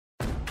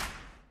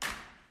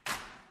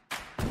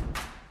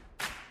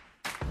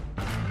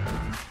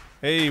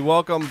Hey,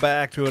 welcome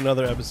back to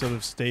another episode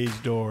of Stage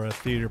Door, a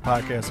theater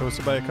podcast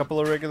hosted by a couple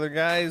of regular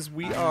guys.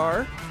 We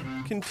are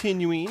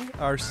continuing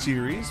our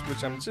series,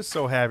 which I'm just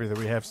so happy that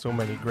we have so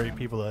many great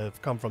people that have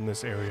come from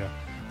this area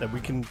that we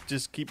can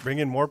just keep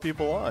bringing more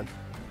people on.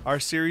 Our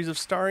series of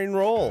starring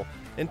role.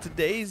 And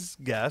today's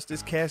guest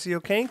is Cassie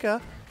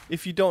Okenka.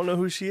 If you don't know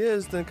who she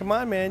is, then come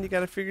on, man, you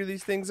got to figure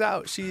these things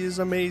out. She is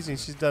amazing.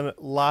 She's done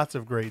lots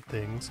of great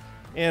things.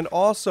 And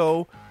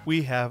also,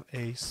 we have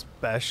a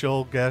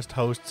special guest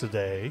host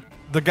today.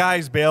 The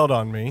guys bailed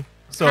on me.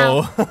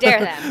 So how dare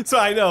them. So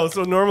I know.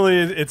 So normally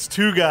it's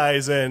two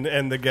guys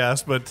and the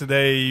guest, but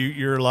today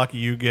you're lucky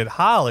you get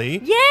Holly.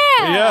 Yeah.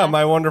 Yeah,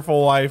 my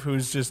wonderful wife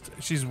who's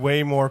she's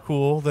way more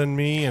cool than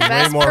me and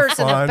Best way more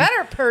person, fun. a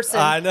better person.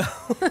 I know.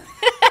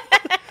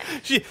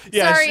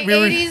 Sorry, we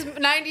 80s,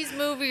 90s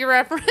movie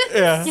reference.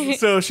 Yeah,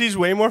 so she's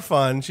way more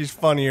fun. She's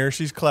funnier.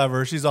 She's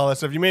clever. She's all that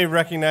stuff. You may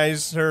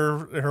recognize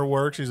her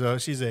work. She's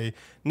a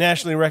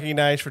nationally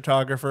recognized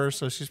photographer,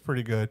 so she's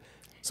pretty good.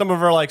 Some of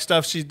her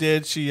stuff she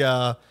did. She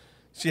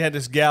had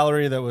this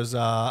gallery that was.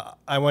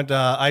 I went to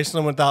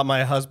Iceland without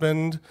my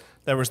husband.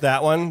 There was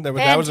that one.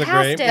 That was a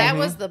great. That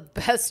was the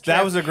best.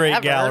 That was a great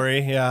ever. gallery.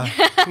 Yeah.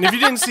 And if you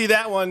didn't see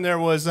that one, there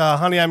was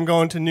Honey, I'm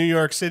Going to New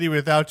York City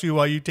Without You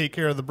While You Take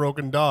Care of the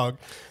Broken Dog.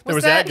 There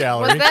was that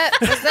gallery. Was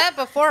that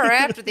before or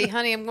after the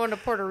Honey, I'm Going to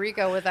Puerto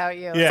Rico Without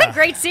You? Yeah. It's a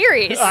great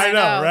series. I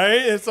know, right?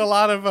 It's a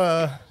lot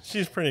of.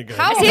 She's pretty good.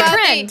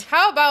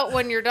 How about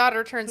when your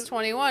daughter turns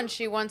 21,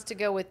 she wants to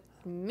go with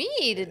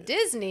me to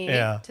Disney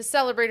to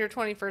celebrate her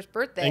 21st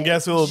birthday? And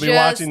guess who will be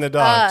watching the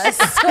dogs?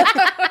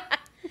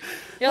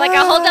 You're like,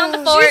 I'll hold down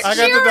the fort.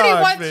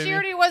 She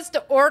already wants to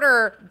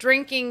order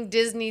drinking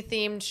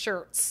Disney-themed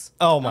shirts.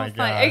 Oh, my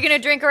God. Are you going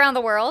to drink around the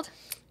world?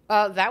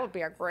 That would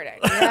be a great idea.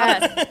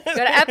 Yes. Go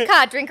to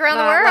Epcot, drink around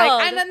the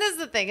world. And then this is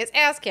the thing. It's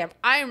ass camp.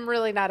 I'm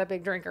really not a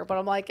big drinker, but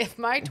I'm like, if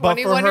my But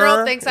for 21-year-old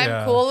her, thinks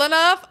I'm cool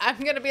enough, I'm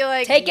going to be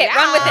like, take it,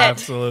 run with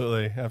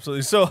it.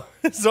 Absolutely.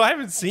 So I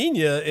haven't seen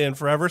you in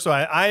forever, so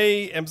I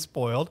am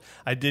spoiled.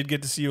 I did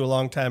get to see you a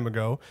long time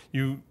ago.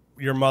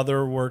 Your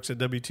mother works at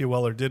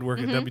WTOL or did work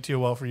at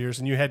WTOL for years,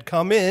 and you had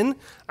come in.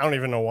 I don't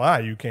even know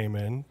why you came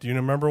in. Do you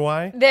remember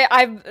why?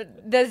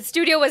 The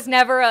studio was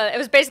never it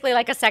was basically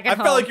like a second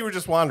home. I felt like you were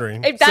just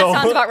wandering. That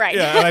sounds about right.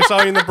 Yeah, and I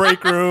saw you in the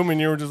break room,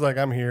 and you were just like,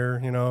 I'm here,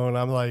 and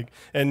I'm like,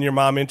 and your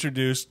mom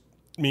introduced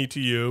me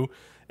to you.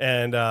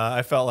 And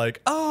I felt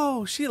like,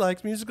 oh, she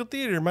likes musical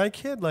theater. My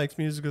kid likes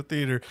musical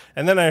theater.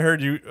 And then I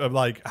heard you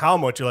how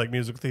much you like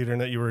musical theater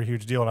and that you were a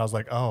huge deal. And I was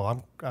like,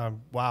 oh,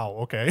 I'm wow,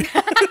 okay.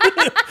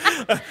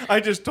 I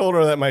just told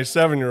her that my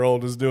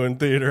 7-year-old is doing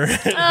theater.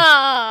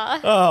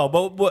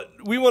 But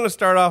we want to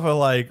start off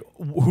with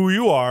who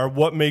you are.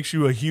 What makes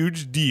you a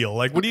huge deal?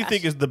 What do you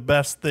think is the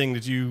best thing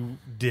that you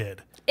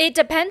did? It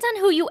depends on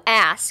who you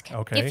ask.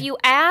 Okay. If you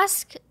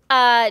ask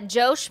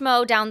Joe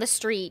Schmo down the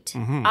street,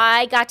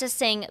 I got to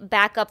sing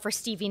backup for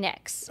Stevie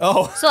Nicks.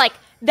 Oh. So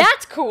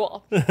that's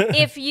cool.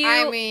 If you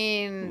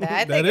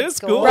I think is it's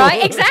cool.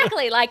 Right?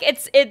 Exactly.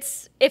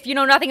 It's if you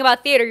know nothing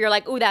about theater, you're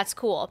like, ooh, that's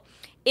cool.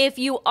 If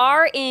you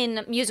are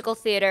in musical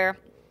theater,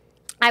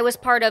 I was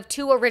part of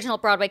 2 original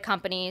Broadway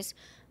companies,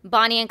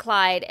 Bonnie and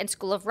Clyde and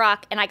School of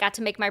Rock, and I got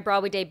to make my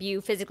Broadway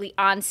debut physically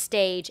on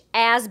stage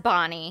as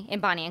Bonnie in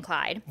Bonnie and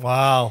Clyde.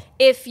 Wow.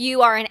 If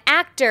you are an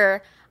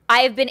actor, I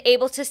have been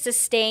able to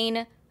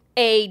sustain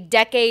a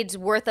decade's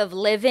worth of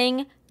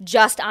living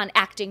just on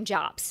acting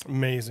jobs.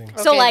 Amazing.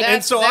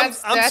 Okay, So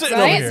that's I'm sitting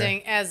over here.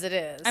 amazing as it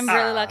is. I'm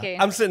really lucky.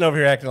 I'm sitting over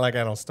here acting like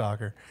I don't stalk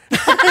her.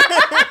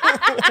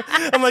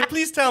 I'm like,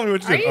 please tell me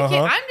what you Are did. you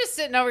kidding? I'm just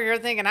sitting over here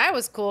thinking I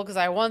was cool because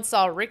I once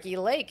saw Ricky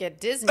Lake at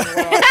Disney World.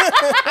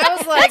 I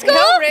was like,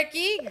 go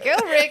Ricky.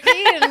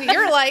 And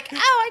you're like, oh,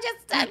 I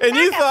just and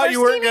you thought you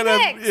weren't Stevie gonna,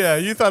 Nicks. yeah,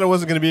 you thought it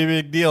wasn't gonna be a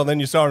big deal. And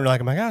then you saw her and you're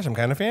like, oh my gosh, I'm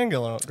kind of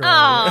fangirling.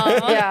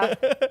 Oh, Yeah.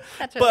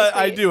 that's really But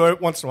I sweet. do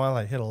once in a while.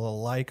 I hit a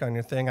little like on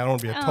your thing. I don't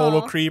want to be a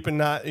total Aw. creep and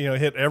not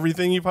hit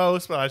everything you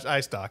post. But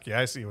I stalk you.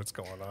 I see what's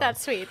going on.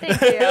 That's sweet.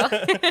 Thank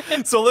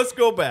you. So let's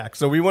go back.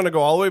 So we want to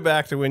go all the way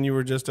back to when you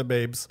were just a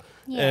babes,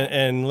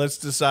 and let's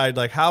decide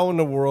how in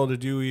the world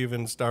did you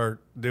even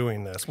start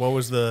doing this? What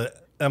was the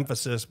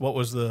emphasis? What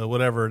was the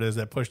whatever it is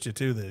that pushed you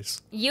to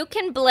this? You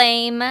can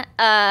blame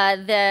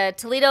the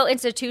Toledo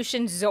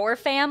institution Zor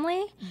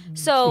family.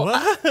 So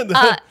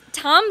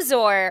Tom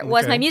Zor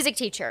was my music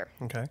teacher.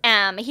 Okay.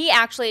 He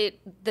actually,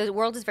 the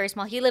world is very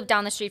small. He lived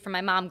down the street from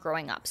my mom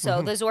growing up.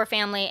 So the Zor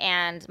family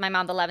and my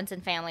mom, the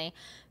Levinson family,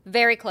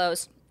 very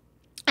close.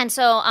 And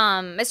so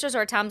Mr.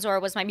 Zor, Tom Zor,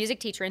 was my music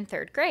teacher in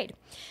 3rd grade.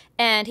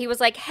 And he was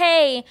like,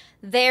 hey,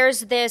 there's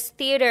this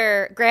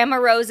theater, Grandma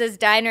Rose's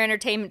Diner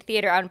Entertainment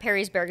Theater out in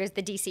Perrysburg, is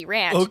the DC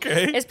Ranch.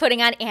 Okay. Is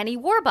putting on Annie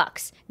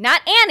Warbucks.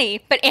 Not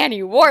Annie, but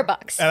Annie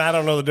Warbucks. And I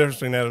don't know the difference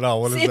between that at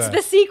all. What is It's that?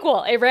 the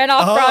sequel. It ran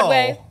off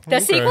Broadway. The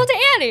okay. sequel to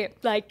Annie.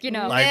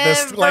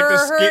 Never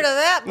heard of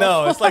that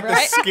No, it's like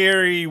Right? the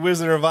scary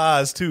Wizard of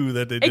Oz, too,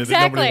 that they did Exactly.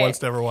 that nobody wants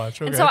to ever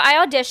watch. Okay. And so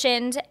I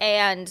auditioned,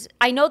 and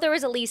I know there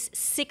was at least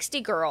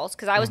 60 girls,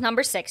 because I was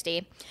number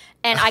 60.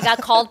 and I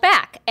got called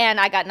back, and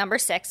I got number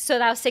 6. So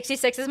that was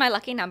 66 is my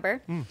lucky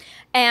number.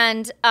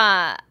 And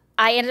I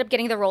ended up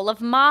getting the role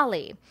of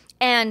Molly.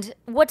 And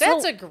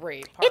that's a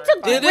great part. It's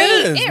a great.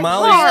 It is.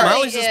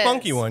 Molly's a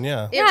spunky one,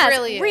 yeah. It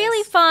really is.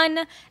 Really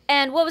fun.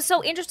 And what was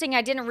so interesting,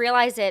 I didn't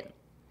realize it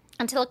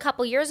until a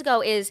couple years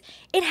ago, is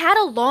it had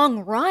a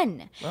long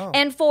run.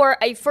 And for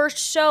a first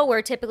show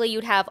where typically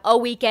you'd have a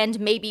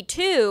weekend, maybe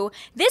 2,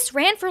 this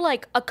ran for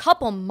like a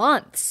couple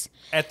months.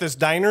 At this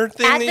diner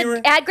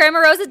thing at Grandma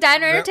Rosa's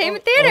Diner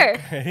Entertainment Theater.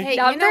 Okay. Hey,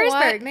 Down you know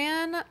what, Perrysburg.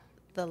 man?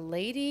 The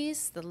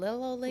ladies, the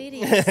little old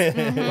ladies,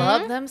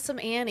 love them some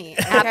Annie.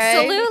 Okay?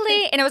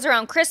 Absolutely. And it was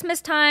around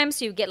Christmas time,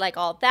 so you get like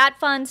all that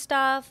fun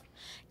stuff.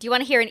 Do you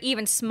want to hear an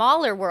even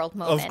smaller world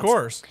moment? Of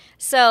course.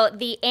 So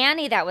the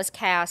Annie that was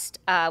cast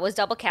was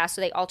double cast,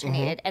 so they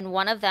alternated, and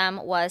one of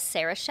them was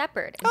Sarah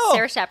Shepard. And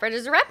Sarah Shepard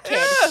is a rep kid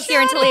here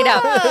in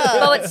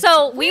Toledo.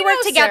 So we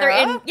worked together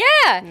in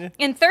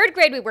 3rd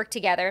grade. We worked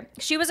together.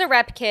 She was a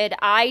rep kid.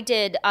 I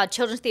did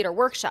children's theater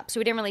workshops, so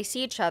we didn't really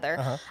see each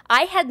other.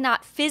 I had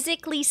not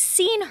physically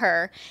seen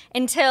her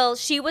until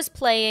she was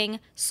playing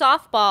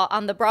softball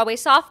on the Broadway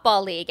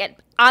softball league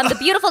on the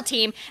beautiful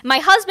team my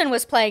husband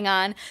was playing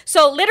on.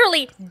 So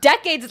literally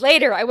decades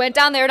later, I went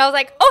down there and I was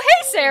like, "Oh,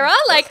 hey, Sarah,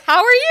 like, how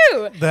are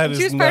you?" That is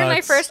She was part of my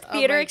nuts. first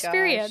theater my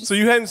experience. So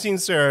you hadn't seen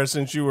Sarah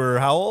since you were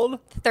how old?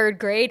 3rd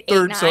grade, 8,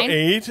 3rd, 9. so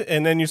 8,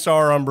 and then you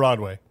saw her on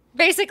Broadway.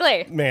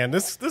 Basically. Man,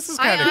 this is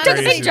I kind of took a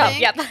crazy. big jump.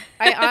 Yep.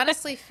 I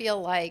honestly feel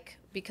like,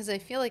 because I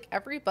feel like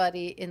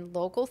everybody in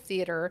local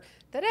theater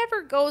that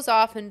ever goes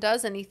off and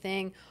does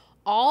anything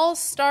all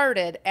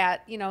started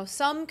at,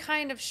 some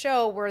kind of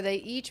show where they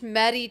each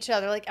met each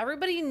other. Like,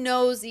 everybody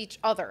knows each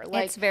other.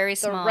 Like, It's very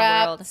small the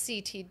rep, world.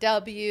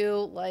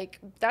 CTW, like,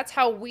 that's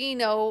how we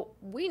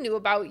knew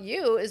about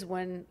you, is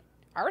when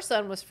our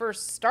son was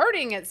first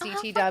starting at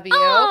CTW.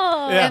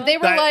 Oh. Yeah, And they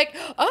were that- like,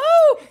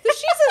 "Oh, she's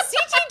a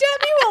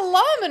CTW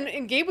alum."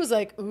 And Gabe was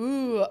like,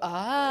 "Ooh,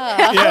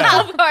 ah."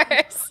 Yeah. Of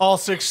course. All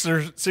 6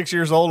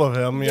 years old of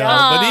him,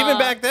 Yeah. But even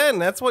back then,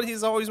 that's what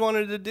he's always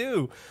wanted to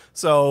do.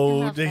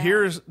 So to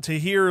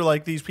hear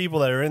like these people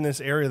that are in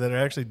this area that are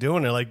actually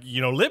doing it, like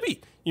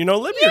Libby, you're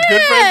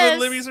good friends with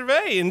Libby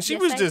Survey, and she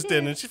was I just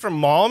in, and she's from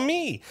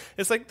Maumee.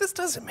 It's like, this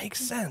doesn't make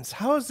sense.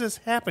 How is this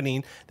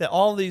happening that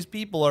all these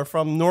people are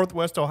from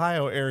Northwest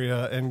Ohio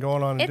area and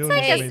going on and It's doing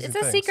like these a, amazing it's a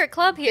things? secret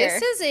club here.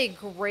 This is a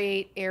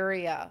great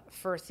area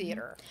for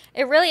theater.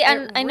 It really,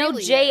 and It I know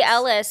really Jay is.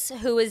 Ellis,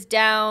 who is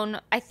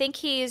down, I think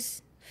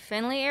he's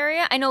Findlay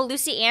area. I know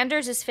Lucy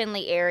Anders is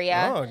Findlay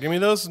area. Oh, give me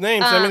those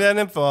names. Send me that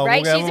info.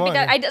 Right? We'll She's have a them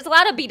on. BW. There's a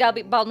lot of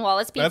BW Baldwin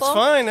Wallace people. That's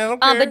fine. I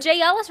don't care. But Jay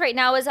Ellis right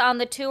now is on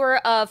the tour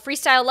of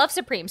Freestyle Love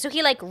Supreme. So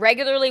he like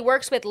regularly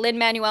works with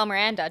Lin-Manuel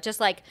Miranda. Just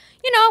working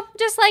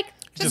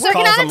Just on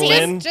calls a him team.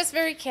 Lin. Just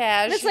very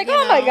cash. It's like,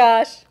 oh my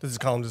gosh. This is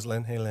call him just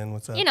Lynn. Hey, Lynn,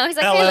 what's up? He's like,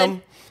 hey,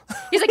 Lin.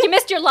 He's like, you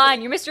missed your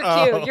line. You missed your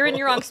cue. Oh. You're in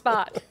your wrong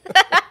spot.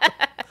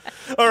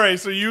 All right,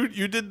 so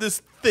you did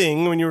this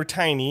thing when you were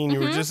tiny and you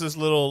Mm-hmm. were just this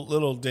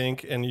little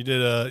dink, and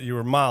you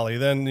were Molly.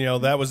 Then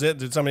that was it.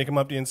 Did somebody come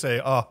up to you and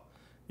say, "Oh,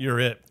 you're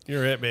it,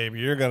 baby.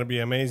 You're gonna be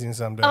amazing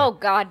someday"? Oh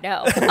God,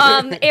 no.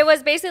 It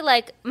was basically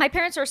like my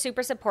parents were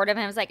super supportive,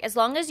 and I was like, as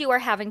long as you are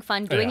having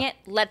fun doing it,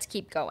 let's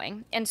keep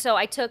going. And so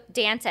I took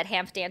dance at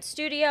Hamp Dance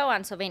Studio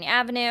on Sylvania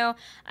Avenue.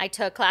 I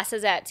took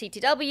classes at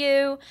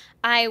CTW.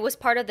 I was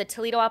part of the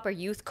Toledo Opera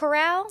Youth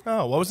Chorale.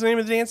 Oh, what was the name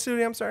of the dance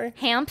studio? I'm sorry.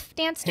 Hamp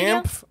Dance Studio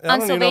Hamp. I on don't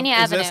even Sylvania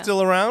know. Avenue. Is that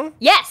still around?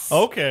 Yes.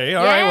 Okay.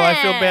 All right. Well, I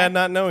feel Yeah. bad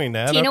not knowing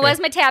that. Tina okay. was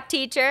my tap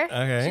teacher.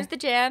 Okay. She was the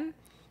jam.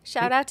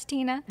 Shout out to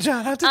Tina.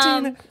 Shout out to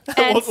and-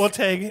 Tina.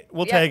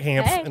 we'll tag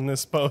Hamp hey. in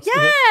this post.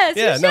 Yes,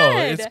 yeah. you No,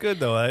 should. it's good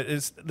though.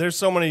 There's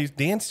so many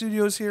dance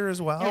studios here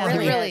as well. Yeah, It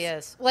really really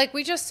is. Like,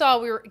 we just saw,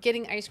 we were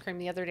getting ice cream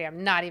the other day.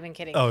 I'm not even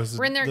kidding. Oh, this is-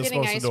 we're in there this is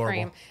getting most ice adorable.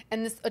 cream,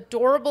 and this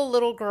adorable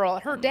little girl,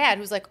 her dad,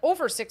 who's like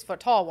over 6 foot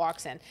tall,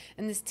 walks in,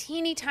 and this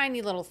teeny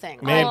tiny little thing.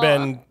 May have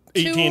been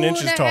 18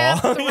 inches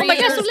tall. Oh my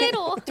gosh, so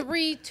little.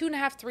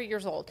 2.5, 3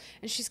 years old,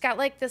 and she's got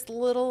like this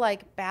little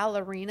like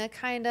ballerina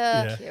kind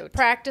of Yeah. Cute.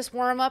 practice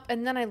warm up.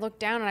 And then I looked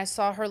down and I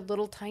saw her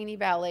little tiny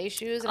ballet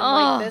shoes, and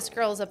I'm like, this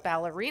girl is a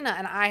ballerina.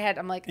 And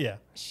I'm like, Yeah.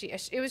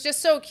 it was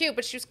just so cute.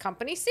 But she was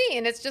company C,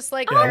 and it's just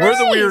like, Yeah, we're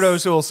the nice.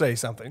 weirdos who will say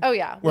something. Oh,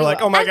 yeah, We're we like,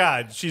 will. oh my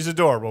God, she's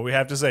adorable. We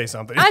have to say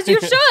something. As you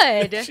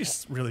should.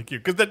 She's really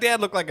cute because the dad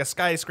looked like a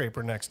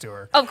skyscraper next to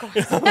her. Of course.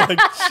 Like,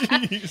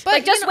 jeez.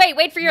 Like, just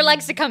wait for your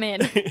legs to come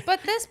in.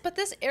 But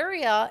this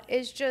area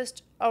is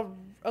just a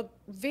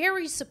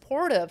very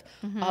supportive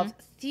of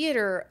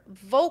theater,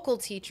 vocal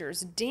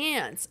teachers,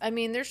 dance. I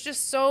mean, there's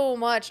just so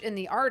much in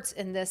the arts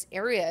in this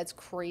area. It's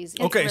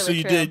crazy. Okay, so really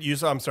you true.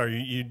 did. I'm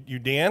sorry. You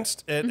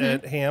danced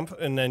at Hamp,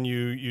 and then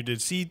you did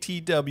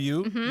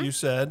CTW. You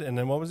said, and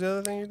then what was the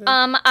other thing you did?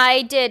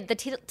 I did the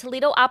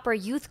Toledo Opera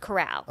Youth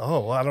Chorale. Oh,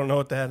 well, I don't know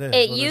what that is.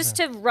 It What is used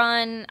it? to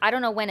run, I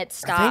don't know when it I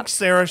think stopped.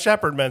 Sarah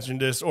Shepard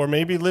mentioned this, or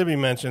maybe Libby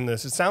mentioned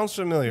this. It sounds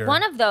familiar.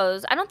 One of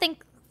those, I don't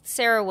think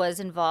Sarah was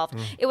involved.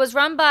 Mm. It was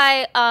run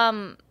by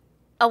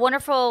a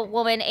wonderful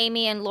woman,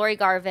 Amy and Lori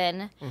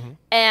Garvin. Mm-hmm.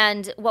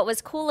 And what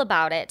was cool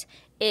about it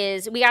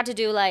is we got to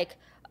do like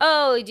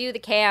oh, you do the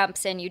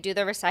camps and you do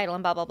the recital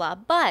and blah, blah, blah.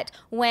 But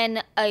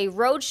when a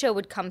road show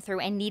would come through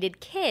and needed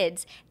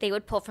kids, they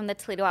would pull from the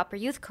Toledo Opera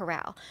Youth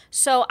Chorale.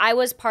 So I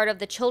was part of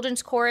the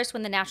children's chorus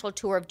when the National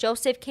Tour of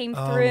Joseph came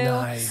through.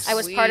 Nice. I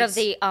was part of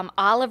the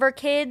Oliver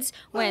kids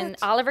when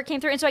Oliver came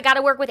through. And so I got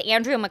to work with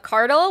Andrea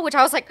McCardle, which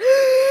I was like,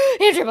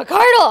 Andrea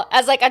McCardle,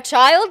 as like a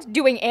child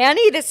doing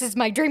Annie, this is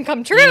my dream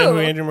come true. You know who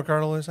Andrea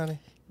McCardle is, honey?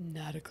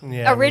 Not a clue.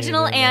 Yeah,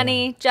 Original me neither,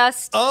 Annie,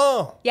 just...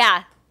 Oh.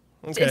 Yeah.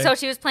 Okay. So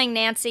she was playing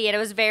Nancy, and it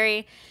was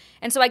very...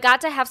 And so I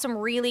got to have some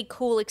really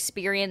cool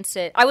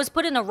experiences. I was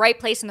put in the right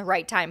place in the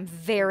right time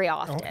very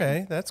often.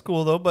 Okay, that's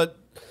cool, though. But,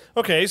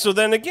 okay, so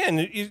then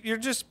again, you're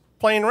just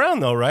playing around,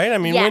 though, right? I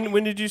mean, Yeah.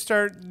 when did you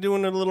start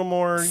doing it a little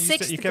more?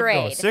 Sixth you kept grade.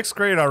 Going. Sixth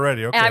grade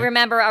already, okay. And I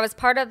remember I was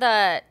part of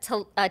the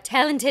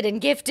Talented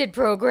and Gifted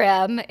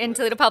program in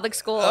Toledo Public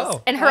Schools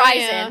Oh. and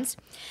Horizons.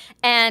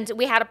 And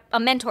we had a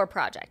mentor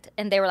project.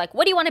 And they were like,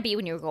 what do you want to be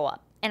when you grow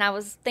up? And I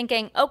was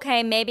thinking,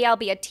 okay, maybe I'll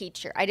be a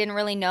teacher. I didn't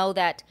really know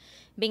that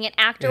being an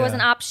actor was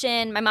an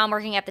option. My mom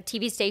working at the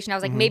TV station, I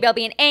was like, maybe I'll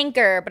be an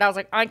anchor. But I was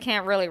like, I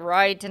can't really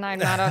write, and I'm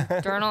not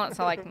a journalist.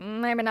 So like,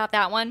 maybe not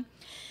that one.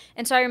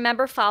 And so I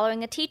remember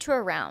following a teacher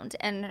around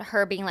and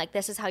her being like,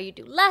 this is how you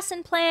do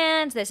lesson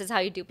plans. This is how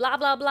you do blah,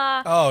 blah,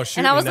 blah. Oh, shoot.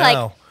 And I was me like,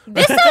 now.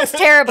 this sounds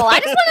terrible. I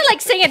just want to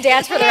like sing and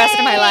dance for the rest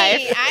of my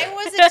life. I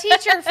was a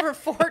teacher for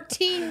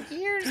 14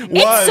 years.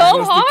 It's so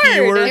was the key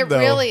hard. word, It though.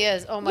 really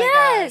is. Oh my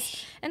Yes.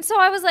 gosh. And so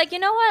I was like, you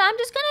know what? I'm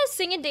just going to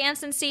sing and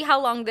dance and see Yeah.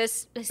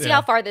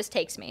 how far this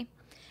takes me.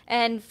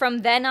 And from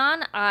then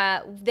on,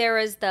 there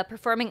was the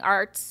Performing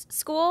Arts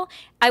School.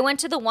 I went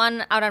to the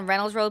one out on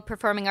Reynolds Road,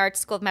 Performing Arts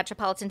School of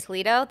Metropolitan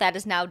Toledo. That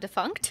is now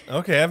defunct.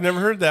 Okay, I've never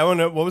heard that one.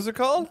 What was it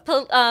called?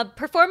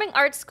 Performing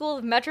Arts School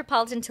of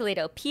Metropolitan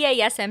Toledo,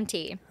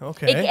 PASMT.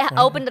 Okay. It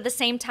opened at the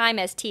same time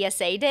as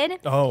TSA did.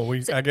 Oh,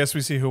 I guess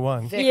we see who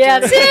won.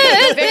 Yes,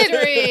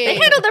 Victory. They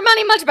handled their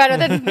money much better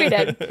than we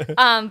did.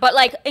 But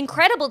like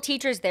incredible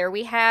teachers there.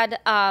 We had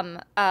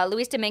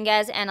Luis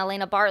Dominguez and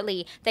Elena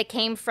Bartley that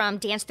came from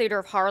Dance Theater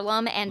of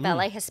Harlem and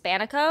Ballet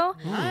Hispanico.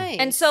 Nice.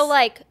 And so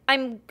like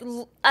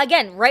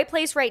again, right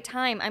place, right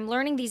time. I'm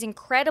learning these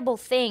incredible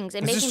things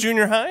and Is making this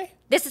junior high?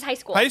 This is high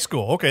school. High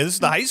school. Okay, this is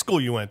the high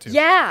school you went to.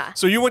 Yeah.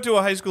 So you went to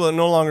a high school that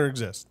no longer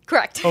exists.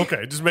 Correct.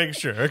 Okay, just making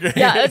sure. Okay.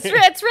 Yeah,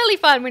 it's really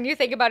fun when you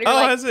think about it. You're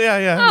like,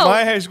 yeah. oh.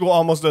 My high school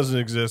almost doesn't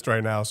exist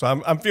right now, so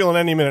I'm feeling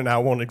any minute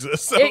now it won't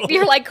exist. So.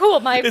 you're like,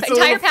 cool, my It's a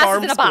entire little past farm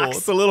is in a school. box.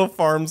 It's a little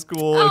farm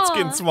school. It's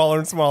getting Aw. smaller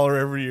and smaller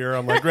every year.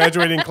 I'm like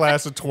graduating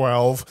class of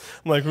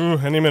 12. I'm like, ooh,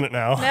 any minute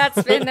now.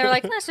 That's been, they're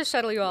like, let's just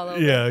shuttle you all over.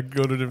 Yeah,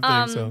 go to different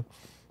things. So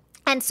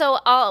And so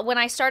when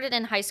I started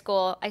in high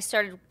school, I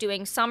started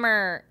doing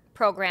summer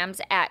programs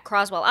at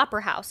Croswell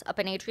Opera House up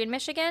in Adrian,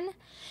 Michigan.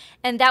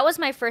 And that was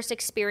my first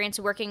experience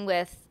working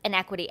with an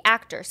equity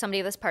actor,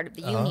 somebody that was part of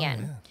the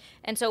union. yeah.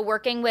 And so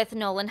working with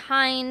Nolan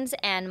Hines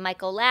and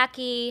Michael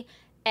Lackey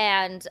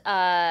and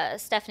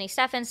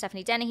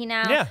Stephanie Dennehy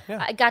now,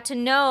 Yeah. I got to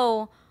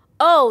know,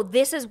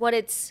 this is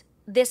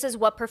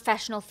what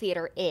professional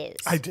theater is.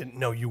 I didn't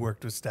know you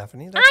worked with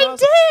Stephanie. That's I awesome.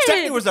 did!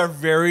 Stephanie was our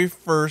very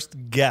first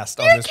guest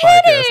on You're this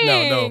podcast.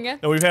 kidding!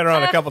 No, we've had her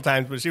on a couple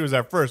times, but she was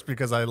our first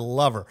because I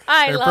love her.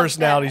 I her love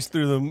personality's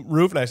through the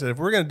roof, and I said, if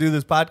we're going to do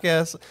this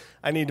podcast,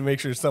 I need to make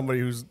sure somebody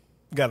who's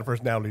got a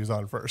personality who's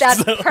on first.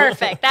 That's So-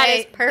 perfect. That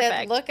is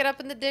perfect. Look it up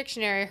in the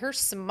dictionary. Her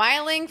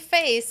smiling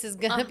face is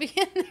going to be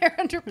in there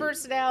under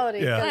personality.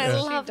 Yeah, 'cause yeah. I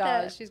she love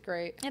does. that. She's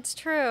great. It's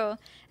true.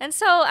 And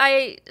so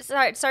I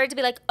started to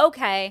be like,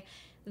 okay,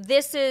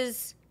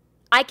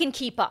 I can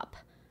keep up.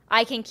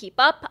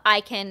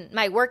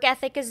 My work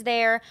ethic is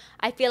there.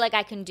 I feel like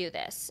I can do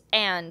this.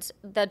 And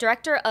the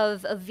director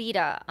of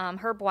Evita,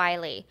 Herb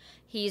Wiley,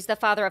 he's the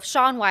father of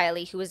Sean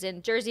Wiley, who was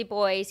in Jersey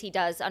Boys. He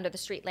does Under the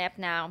Street Lamp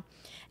now.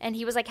 And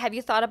he was like, have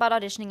you thought about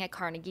auditioning at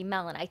Carnegie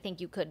Mellon? I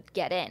think you could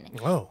get in.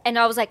 Whoa. And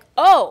I was like,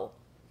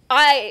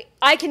 I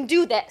can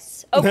do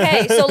this.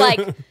 Okay, so like,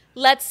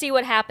 let's see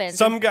what happens.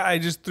 Some guy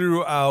just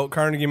threw out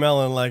Carnegie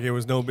Mellon like it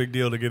was no big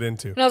deal to get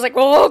into. And I was like,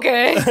 well,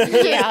 okay.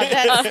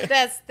 Yeah,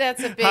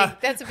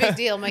 that's a big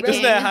deal, my Isn't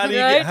king. that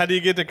Right? how do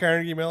you get to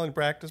Carnegie Mellon?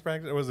 Practice?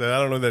 Or was that? I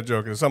don't know that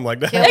joke. It's something like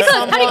that. Kill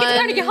How do you get to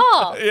Carnegie someone,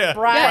 Hall? Yeah,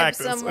 bribe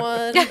practice.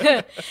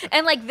 someone.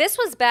 And like this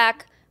was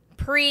back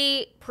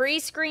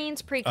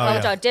pre-screens,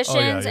 pre-college yeah. auditions, Oh,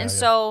 yeah, and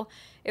so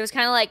it was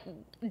kind of like,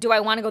 do I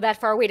want to go that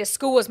far away to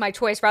school was my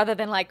choice rather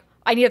than like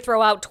I need to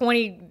throw out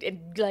 20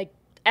 like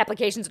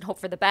applications and hope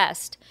for the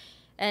best.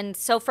 And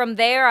so from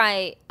there,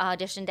 I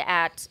auditioned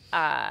at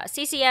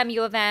CCM,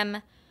 U of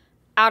M,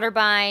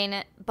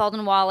 Outervine,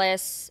 Baldwin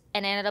Wallace,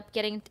 and ended up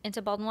getting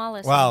into Baldwin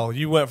Wallace. Wow,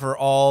 you went for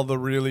all the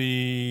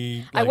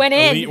really I went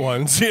in. elite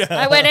ones. Yeah.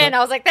 I went in. I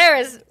was like, there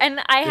is. And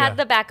I had Yeah.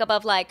 the backup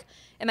of like,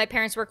 and my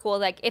parents were cool.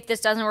 Like, if this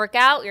doesn't work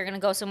out, you're going to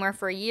go somewhere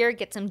for a year,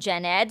 get some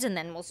gen eds, and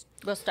then we'll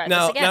start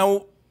this again.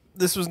 Now,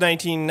 this was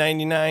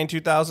 1999,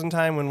 2000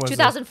 time. When was it?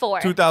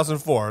 2004.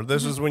 2004.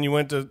 This was when you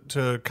went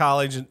to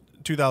college.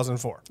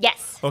 2004.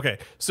 Yes. Okay,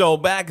 so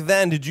back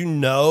then, did you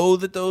know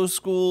that those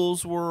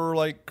schools were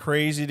like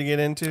crazy to get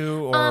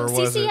into, or was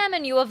it? CCM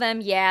and U of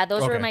M, yeah,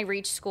 those were Okay. my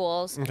reach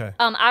schools. Okay.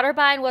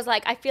 Otterbein was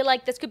like, I feel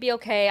like this could be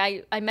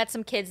okay. I met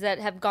some kids that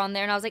have gone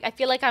there, and I was like, I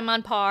feel like I'm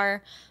on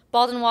par.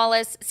 Baldwin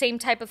Wallace, same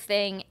type of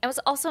thing. It was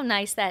also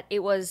nice that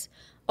it was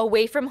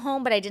away from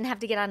home, but I didn't have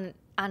to get on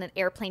an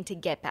airplane to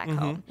get back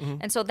home,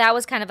 and so that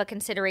was kind of a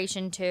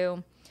consideration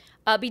too.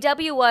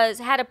 BW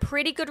had a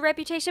pretty good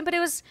reputation, but it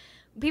was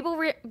people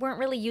weren't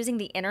really using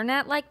the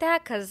internet like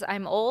that because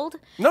I'm old.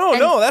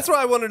 No, that's what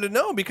I wanted to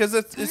know, because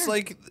it's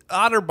like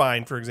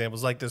Otterbein, for example,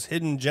 is like this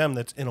hidden gem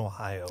that's in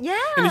Ohio. Yeah.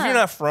 And if you're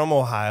not from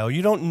Ohio,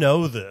 you don't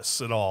know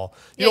this at all.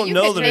 You don't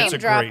know that it's a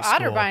drop great school.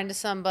 Otterbein to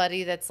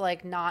somebody that's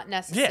like not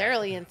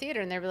necessarily in theater,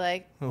 and they'd be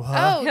like, What?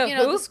 "Oh, No, you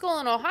know, who? the school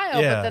in Ohio."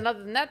 Yeah. But then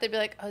other than that, they'd be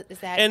like, "Oh, is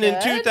that And good?"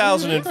 in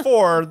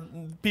 2004,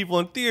 people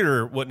in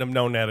theater wouldn't have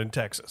known that in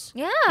Texas.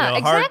 Yeah, You know,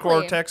 exactly.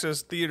 hardcore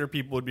Texas theater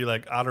people would be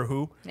like, Otter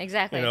who?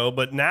 Exactly. You know,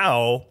 but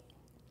now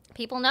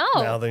People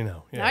know. they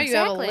know. Yeah. Now you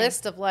have a Exactly.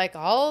 list of like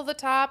all the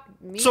top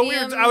medium.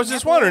 So I was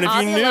just wondering if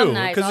all you the knew,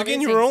 alumni, because all again,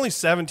 these you were things. only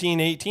 17,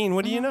 18.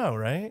 What do you know,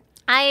 right?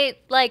 I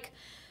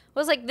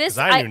was like this.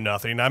 'Cause I knew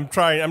nothing. I'm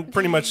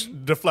pretty much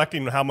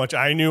deflecting how much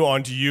I knew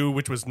onto you,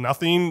 which was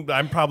nothing.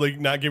 I'm probably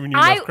not giving you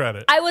enough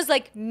credit. I was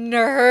like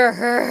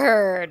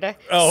nerd.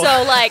 Oh.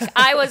 So like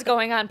I was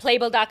going on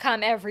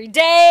Playbill.com every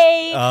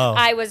day. Oh.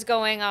 I was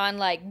going on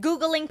like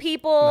Googling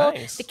people,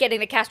 Nice. getting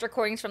the cast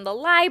recordings from the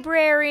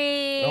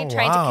library, Oh,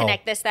 trying wow. to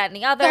connect this, that, and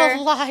the other.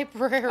 The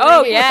library.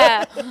 Oh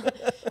yeah,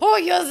 Who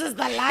uses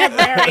the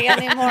library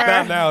anymore?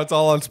 Not now. It's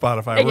all on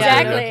Spotify. We're good.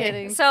 exactly. No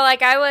kidding. So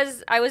like I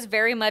was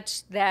very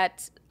much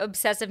that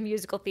obsessive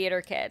musical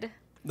theater kid.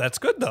 That's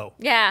good, though.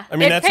 Yeah, I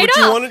mean, it that's paid what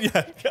you off.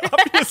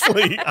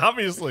 wanted. Yeah,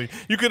 obviously.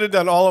 You could have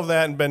done all of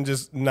that and been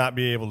just not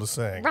be able to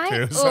sing, Right?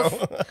 too. So.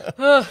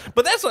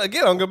 But that's,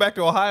 again, I'll go back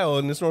to Ohio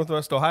and this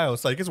Northwest Ohio.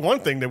 It's like, it's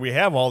one thing that we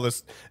have all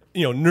this,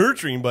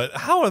 nurturing, but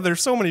how are there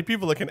so many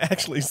people that can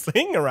actually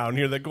sing around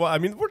here that go, I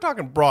mean, we're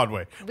talking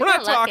Broadway. We're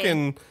not got lucky.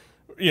 talking,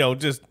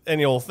 just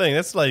any old thing.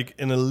 That's like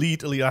an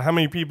elite. How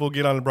many people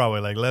get on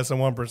Broadway? Like less than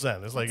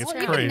 1%. It's like, it's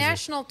Well, crazy. even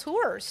national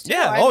tours. Too.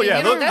 Yeah, I oh, mean, yeah,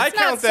 you know, look, that's I not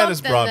count that as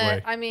something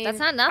Broadway. I mean, That's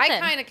not nothing. I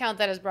kind of count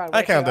that as Broadway.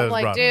 I count too. that I'm as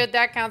like, Broadway. dude,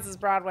 that counts as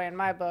Broadway in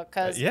my book.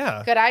 Because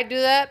Yeah. could I do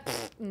that?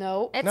 Pfft,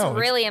 no. It's No, it's-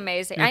 really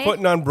amazing. You're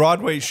putting on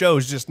Broadway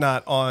shows, just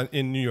not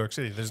in New York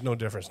City. There's no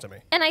difference to me.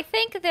 And I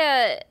think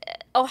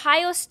that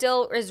Ohio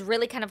still is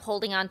really kind of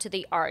holding on to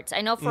the arts.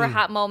 I know for a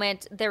hot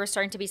moment there was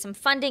starting to be some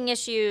funding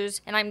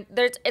issues, and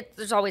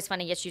there's always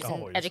funding issues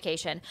Always. in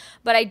education.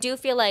 But I do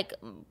feel like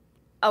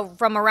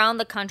from around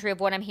the country,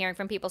 of what I'm hearing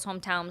from people's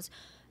hometowns,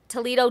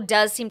 Toledo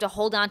does seem to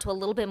hold on to a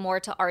little bit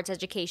more to arts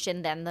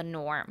education than the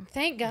norm.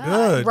 Thank God.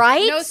 Good.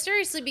 Right? No,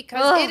 seriously,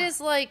 because Ugh. it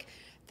is like,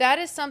 that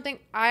is something,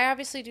 I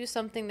obviously do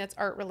something that's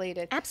art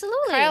related.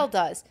 Absolutely. Kyle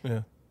does.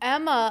 Yeah.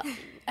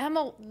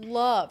 Emma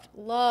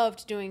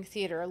loved doing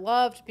theater,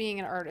 loved being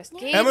an artist.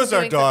 Gabe's Emma's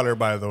our doing daughter,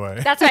 by the way.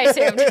 That's what I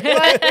assumed. but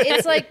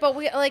it's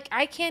like,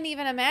 I can't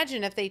even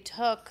imagine if they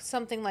took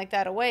something like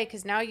that away,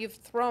 because now you've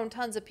thrown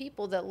tons of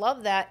people that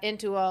love that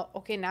into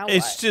okay, now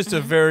It's what? just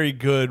a very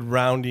good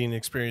rounding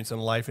experience in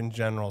life in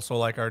general. So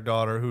like our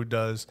daughter, who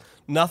does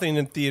nothing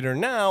in theater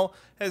now,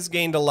 has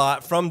gained a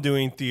lot from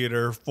doing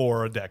theater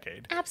for a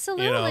decade.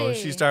 Absolutely.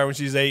 She started when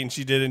she was 8 and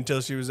she did it until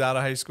she was out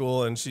of high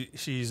school, and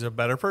she's a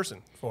better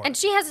person for And it.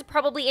 she has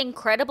probably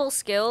incredible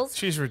skills.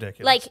 She's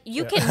ridiculous. Like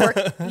you can work.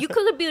 You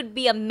could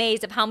be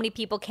amazed of how many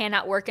people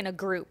cannot work in a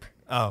group.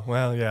 Oh,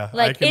 well, yeah.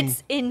 Like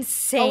it's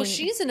insane. Oh,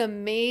 she's an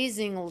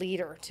amazing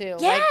leader too.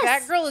 Like Yes.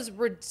 that girl is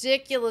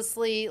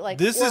ridiculously like.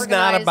 This is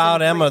not organized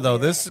about and Emma, though.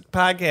 great. This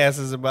podcast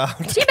is about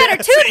She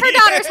better toot her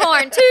daughter's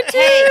horn. Toot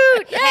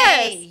toot.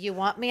 Yes. Hey, you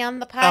want me on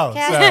the Oh,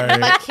 podcast? sorry.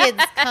 My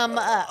kids come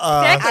up.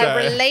 Exactly. I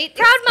sorry. relate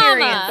Proud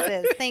mama.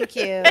 experiences. Thank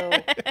you.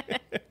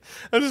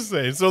 I'm just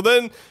saying. So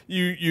then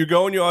you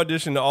go and you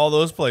audition to all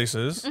those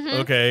places,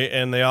 okay,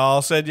 and they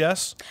all said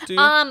yes to you?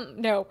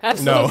 No,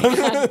 absolutely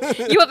not.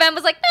 U of M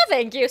was like, no,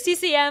 thank you.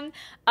 CCM.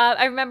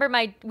 I remember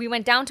we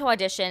went down to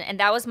audition, and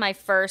that was my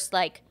first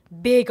like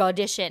big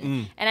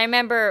audition. And I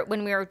remember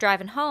when we were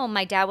driving home,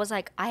 my dad was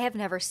like, I have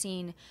never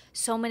seen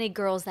so many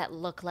girls that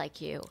look like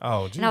you.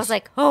 Oh, and I was geez.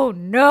 like, oh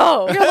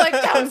no. You're like,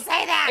 don't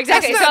say that.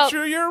 Exactly. That's not So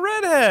true. You're a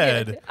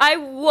redhead. I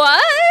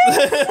was.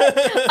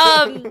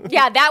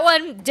 Yeah, that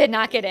one did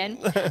not get in.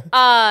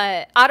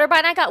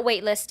 Otterbein, I got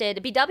waitlisted.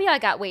 BW, I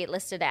got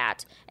waitlisted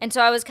at. And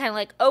so I was kind of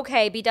like,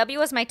 okay, BW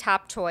was my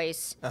top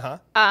choice.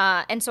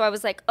 And so I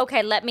was like,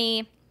 okay, let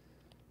me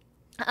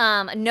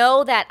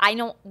know that I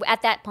know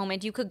at that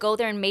moment you could go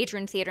there and major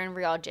in theater and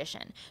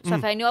re-audition. So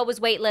if I knew I was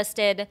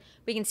waitlisted,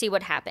 we can see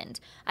what happened.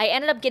 I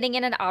ended up getting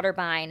in at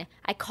Otterbein.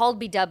 I called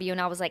BW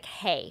and I was like,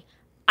 hey,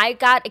 I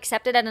got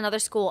accepted at another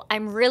school.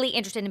 I'm really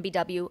interested in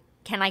BW.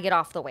 Can I get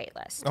off the wait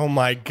list? Oh,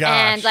 my gosh.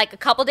 And like a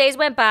couple days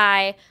went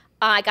by.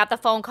 I got the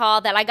phone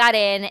call that I got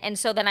in, and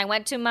so then I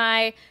went to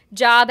my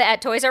job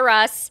at Toys R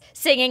Us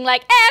singing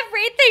like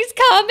everything's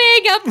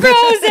coming, I'm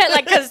frozen,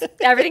 like because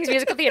everything's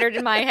musical theater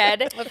in my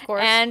head, of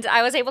course. And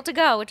I was able to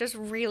go, which was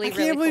really, I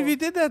can't believe cool. you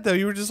did that though.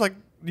 You were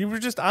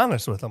just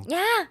honest with them.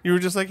 Yeah, You were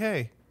just like,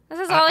 hey. this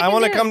is all I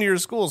want to do. come to your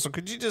school, so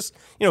could you just,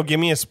 give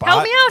me a spot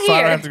Help me out so I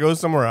here. don't have to go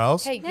somewhere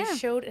else? Hey, you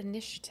showed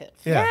initiative.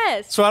 Yeah.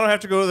 Yes. So I don't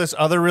have to go to this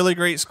other really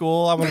great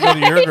school. I want to go to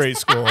your great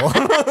school.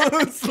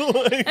 So,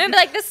 like, And be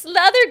like this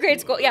other grade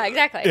school. Yeah,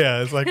 exactly.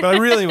 yeah, it's like, but I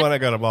really want to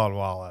go to Baldwin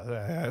Wallace.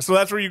 Yeah. So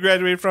that's where you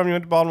graduated from. You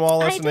went to Baldwin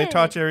Wallace, I and they did.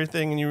 taught you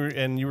everything,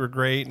 and you were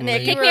great. And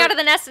they kicked me out of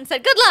the nest and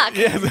said, "Good luck."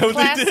 Yeah, is that what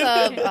Class they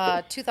did?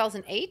 of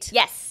 2008.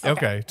 Yes.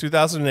 Okay,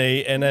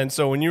 2008, and then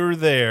so when you were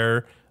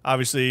there,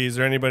 obviously, is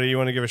there anybody you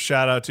want to give a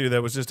shout out to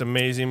that was just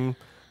amazing?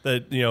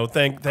 That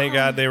thank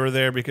God they were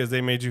there because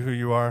they made you who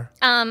you are.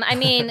 I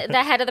mean,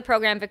 the head of the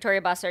program,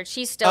 Victoria Bussard,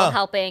 she's still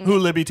helping. Who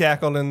Libby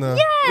tackled in the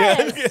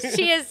Yes,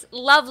 she is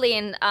lovely,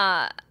 and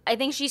I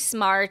think she's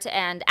smart.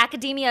 And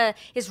academia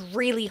is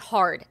really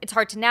hard. It's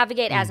hard to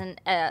navigate as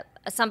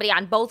somebody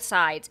on both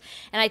sides.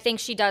 And I think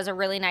she does a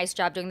really nice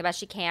job doing the best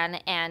she can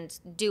and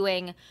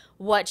doing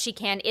what she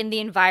can in the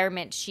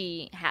environment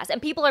she has.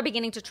 And people are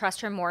beginning to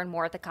trust her more and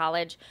more at the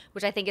college,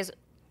 which I think is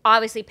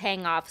obviously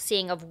paying off,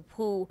 seeing of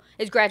who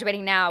is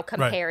graduating now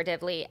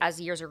comparatively as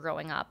years are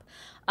growing up.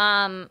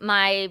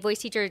 My voice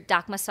teacher,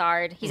 Doc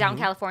Massard, he's out in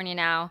California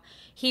now.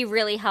 He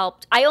really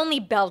helped. I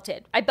only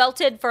belted. I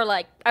belted for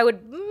I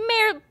would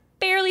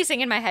barely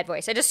sing in my head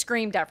voice. I just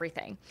screamed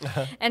everything.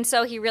 And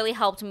so he really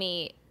helped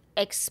me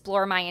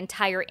explore my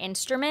entire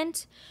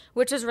instrument,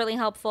 which was really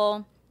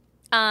helpful.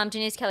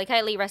 Janice Kelly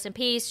Kitely, rest in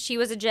peace. She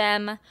was a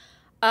gem.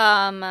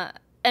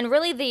 And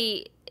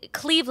really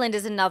Cleveland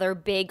is another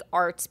big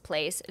arts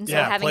place, and so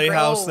having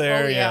Playhouse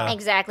there, yeah.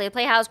 Exactly, the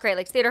Playhouse, Great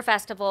Lakes Theater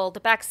Festival, the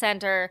Beck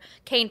Center,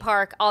 Kane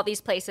Park, all these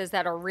places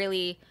that are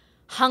really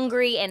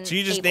hungry and. So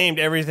you just named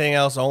everything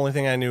else. The only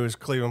thing I knew was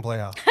Cleveland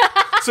Playhouse.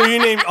 So you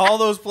named all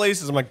those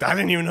places. I'm like, I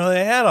didn't even know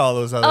they had all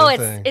those other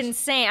things. It's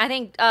insane. I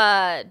think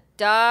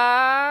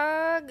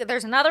Dog.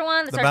 There's another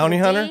one. That The starts Bounty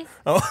with Hunter? D.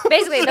 Oh.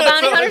 Basically, the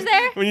Bounty Hunter's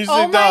there. When you say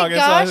Oh dog, my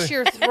that's all I gosh, think.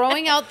 you're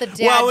throwing out the dad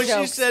Well, when she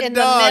jokes said in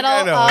dog, the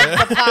I middle know.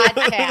 of the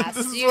podcast.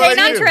 This is You, what I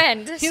Staying on do.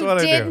 trend. That's you what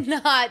I did do.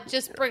 not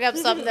just bring up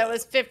something that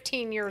was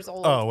 15 years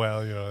old. Oh,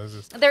 well, it's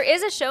just. There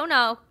is a show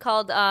now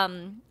called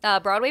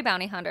Broadway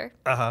Bounty Hunter.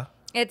 Uh-huh.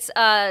 It's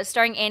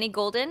starring Annie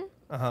Golden.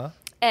 Uh-huh.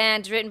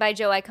 And written by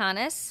Joe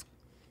Iconis.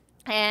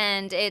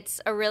 And it's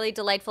a really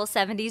delightful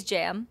 70s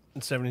jam.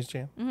 70s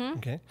jam? Mm-hmm.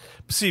 Okay.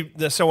 See,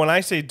 so when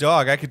I say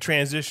dog, I could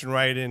transition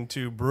right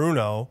into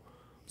Bruno.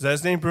 Is that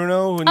his name,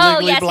 Bruno?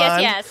 Legally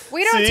Blonde? yes.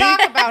 We don't See?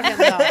 talk about him,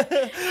 though.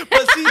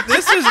 But see,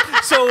 this is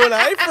so when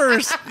I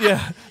first,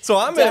 so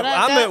I'm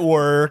at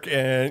work,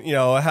 and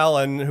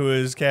Helen, who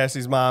is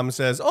Cassie's mom,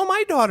 says, "Oh,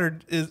 my daughter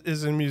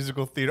is in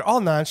musical theater," all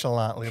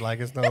nonchalantly,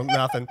 like it's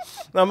nothing.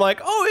 And I'm like,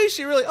 "Oh, is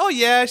she really? Oh,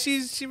 yeah,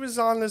 she was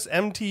on this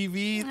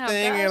MTV thing," gosh.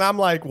 and I'm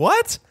like,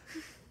 "What?"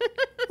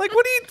 Like,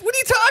 what are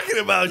you talking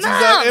about? She's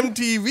Mom. on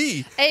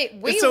MTV. Hey,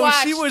 we And so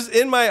watched. she was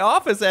in my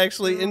office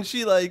actually, and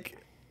she's like,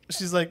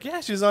 yeah,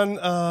 she's on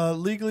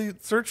Legally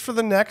Search for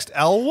the Next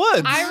Elle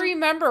Woods. I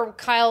remember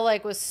Kyle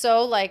was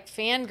so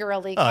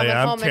fangirly coming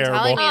yeah, I'm home and terrible.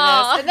 telling me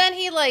Aw. this, and then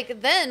he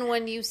then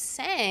when you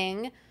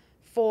sang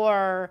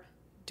for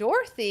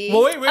Dorothy,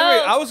 Well, wait.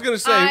 I was gonna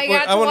say I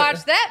got to wanna-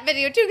 watch that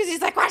video too because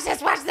he's like, watch this.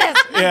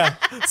 Yeah.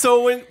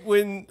 So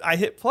when I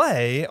hit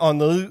play on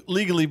the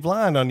Legally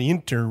Blonde on the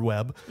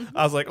interweb,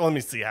 I was like, let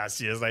me see how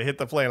she is. I hit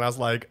the play and I was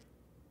like,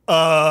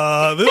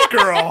 this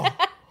girl,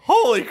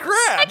 holy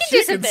crap, do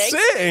she some can things.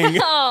 sing.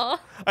 Oh.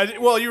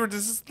 Well, you were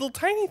just this little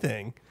tiny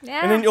thing.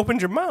 Yeah. And then you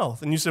opened your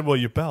mouth and you said, well,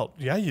 you belt.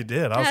 Yeah, you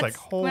did. I was like,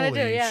 That's what I holy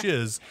do, yeah.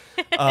 shiz.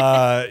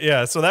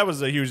 So that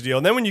was a huge deal.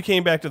 And then when you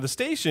came back to the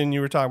station,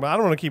 you were talking about, I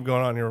don't want to keep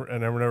going on here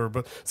and whatever,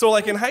 but so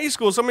in high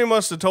school, somebody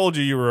must have told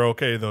you were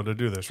okay, though, to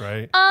do this,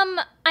 right?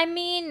 I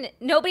mean,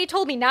 nobody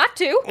told me not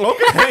to.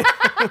 Okay.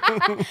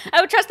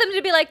 I would trust them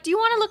to be like, do you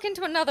want to look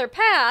into another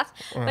path?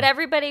 But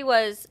everybody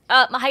was,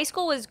 my high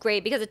school was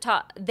great because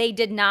they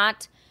did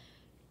not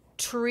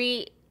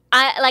treat,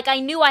 I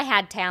knew I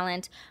had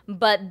talent,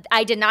 but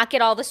I did not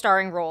get all the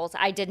starring roles.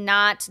 I did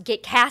not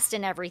get cast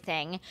in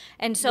everything.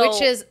 And so.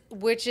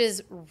 which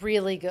is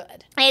really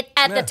good.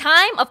 At the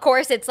time, of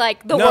course, it's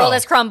like the world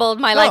has crumbled.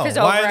 My life is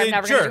over. Why are I'm they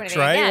never going to do jerks, anything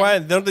right? again. Why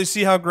don't they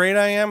see how great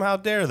I am? How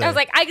dare they? I was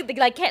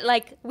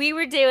like, we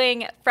were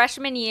doing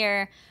freshman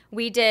year.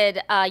 We did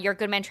Your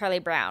Good Man, Charlie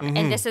Brown,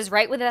 and this is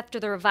right after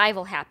the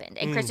revival happened,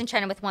 and Kristen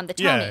Chenoweth won the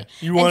Tony. yeah,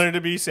 you wanted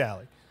to be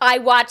Sally.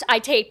 I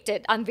taped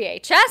it on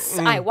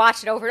VHS. I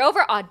watched it over and over.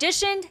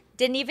 Auditioned,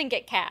 didn't even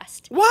get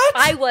cast. What?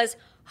 I was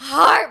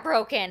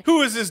heartbroken.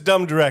 Who is this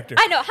dumb director?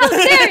 I know. How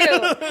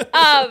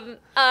dare you?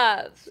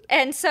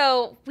 And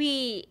so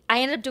I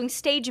ended up doing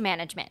stage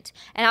management,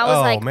 and I was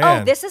like,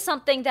 man. "Oh, this is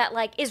something that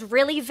is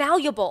really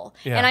valuable,"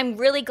 Yeah. and I'm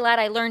really glad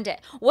I learned it.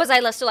 Was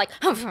I still but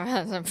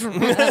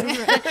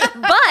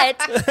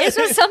this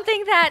was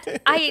something that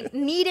I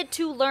needed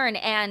to learn,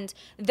 and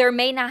there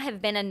may not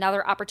have been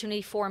another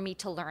opportunity for me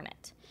to learn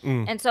it.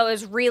 And so it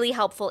was really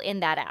helpful in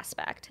that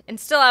aspect. And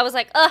still I was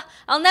like,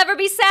 I'll never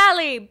be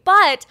Sally.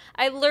 But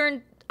I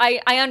learned,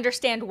 I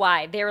understand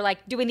why. They were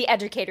like doing the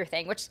educator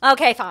thing, which,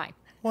 okay, fine.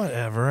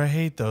 Whatever. I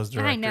hate those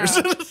directors.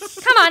 I know.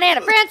 Come on,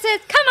 Anna Francis.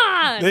 Come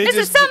on.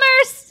 Mrs.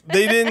 Summers.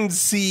 They didn't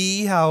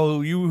see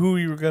who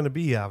you were going to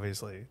be,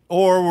 obviously.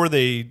 Or were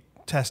they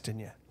testing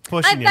you?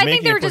 Pushing you, I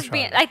think they were push just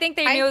being. harder? I think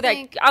they knew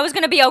that I was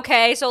going to be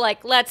okay. So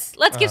like, let's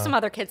give some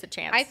other kids a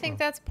chance. I think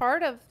that's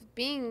part of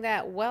being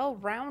that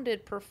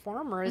well-rounded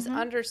performer is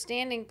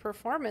understanding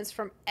performance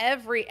from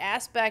every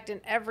aspect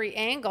and every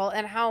angle,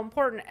 and how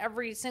important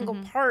every single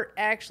part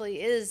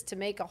actually is to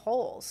make a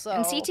whole. So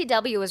and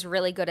CTW was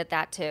really good at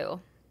that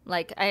too.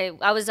 Like I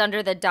was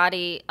under the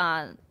Dottie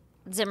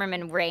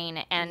Zimmerman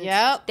reign, and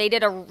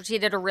she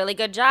did a really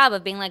good job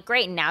of being like,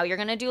 great, now you're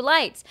gonna do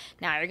lights,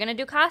 now you're gonna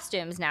do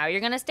costumes, now you're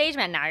gonna stage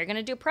man, now you're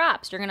gonna do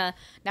props, now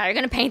you're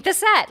gonna paint the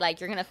set, like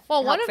you're gonna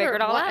figure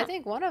it all out. I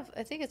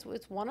think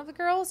it's one of the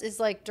girls is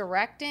like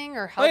directing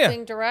or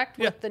helping direct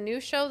with the new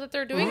show that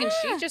they're doing, and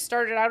she just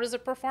started out as a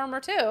performer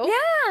too.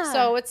 Yeah,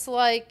 so it's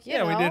like you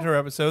know. We did her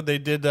episode. They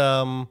did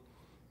the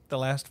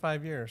last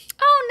 5 years.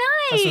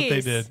 Oh, nice. That's what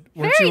they did.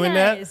 Weren't you in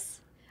that?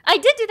 I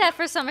did do that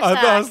for summer stock.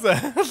 I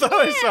thought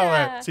I saw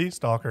that. See,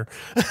 stalker.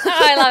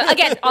 I love it.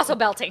 Again, also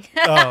belting.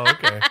 Oh,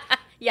 okay.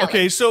 Yelling.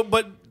 Okay, so,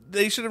 but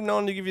they should have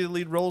known to give you the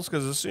lead roles,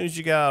 because as soon as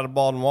you got out of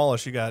Baldwin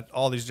Wallace, you got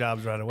all these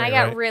jobs right away, I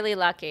got really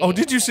lucky. Oh,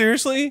 did you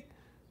seriously?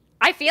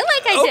 I feel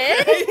like I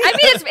did. I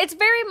mean, it's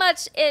very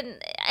much in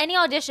any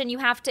audition, you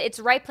have to, it's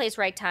right place,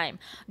 right time.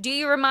 Do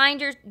you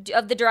remind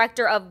of the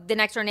director of The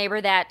Next Door Neighbor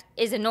that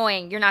is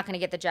annoying? You're not going to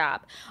get the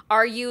job.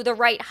 Are you the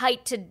right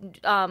height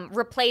to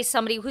replace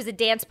somebody who's a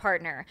dance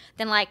partner?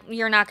 Then, like,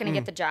 you're not going to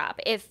get the job.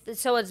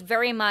 So it's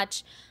very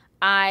much,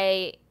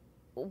 I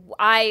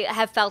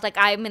have felt like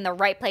I'm in the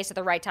right place at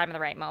the right time at the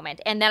right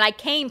moment. And then I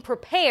came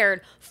prepared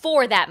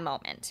for that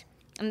moment.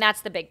 And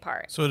that's the big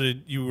part. So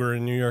you were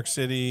in New York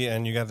City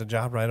and you got the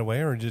job right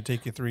away, or did it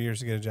take you 3 years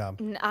to get a job?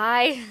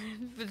 I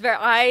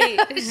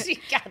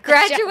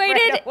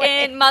graduated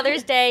in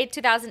Mother's Day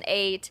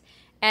 2008,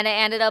 and I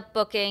ended up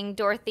booking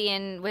Dorothy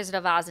and Wizard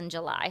of Oz in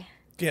July.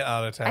 Get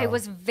out of town. I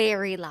was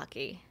very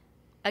lucky.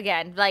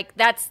 Again, like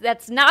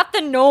that's not the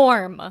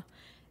norm.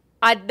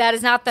 That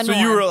is not the norm. So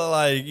you were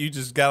like, you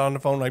just got on the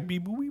phone like,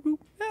 beep, boop, beep, boop.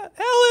 Helen,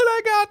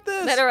 I got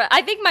this.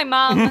 I think my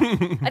mom,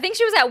 I think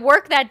she was at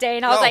work that day,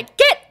 and I was like,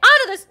 get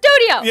out of the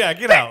studio. Yeah,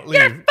 get out.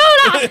 Leave. Your phone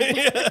off.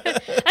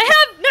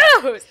 I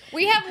have news.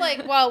 We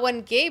have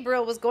when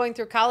Gabriel was going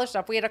through college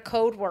stuff, we had a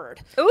code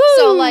word. Ooh.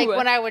 So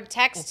when I would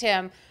text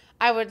him,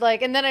 I would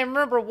and then I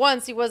remember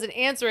once he wasn't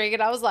answering,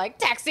 and I was like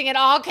texting in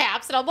all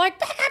caps, and I'm like,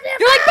 back up your phone.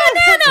 You're like,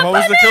 banana. What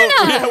was the code?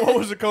 Yeah, what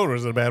was the code?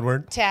 Was it a bad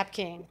word? Tap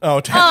King. Oh,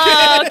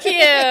 Tap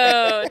King.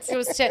 Oh, cute. It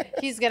was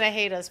he's gonna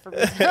hate us for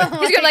he's gonna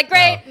be like,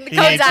 great, the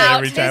code's out.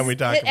 Every time we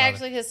talk about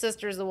actually, his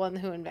sister's the one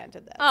who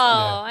invented that. Oh,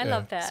 I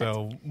love that.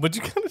 So, but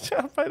you got a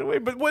job right away.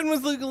 But when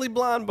was Legally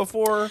Blonde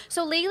before?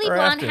 So Legally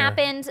Blonde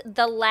happened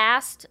the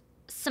last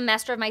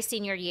semester of my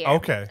senior year.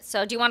 Okay.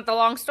 So do you want the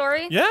long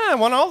story? Yeah, I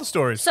want all the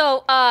stories.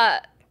 So,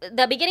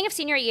 the beginning of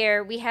senior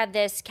year, we had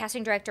this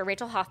casting director,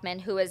 Rachel Hoffman,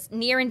 who is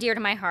near and dear to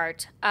my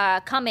heart,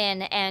 come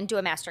in and do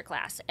a master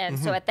class. And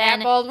so at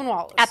Baldwin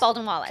Wallace. At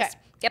Baldwin Wallace. Okay.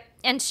 Yep.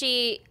 And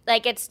she,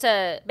 it's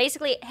to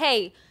basically,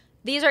 hey,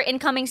 these are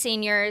incoming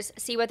seniors,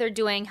 see what they're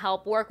doing,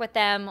 help work with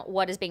them,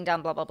 what is being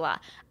done, blah, blah, blah.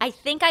 I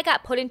think I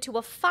got put into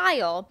a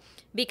file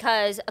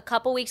because a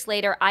couple weeks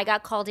later, I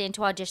got called in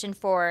to audition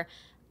for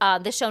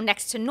the show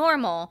Next to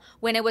Normal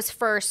when it was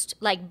first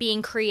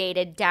being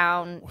created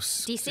down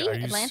DC, Are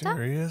you Atlanta.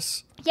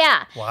 Serious?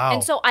 Yeah. Wow.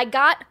 And so I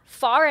got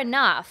far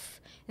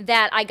enough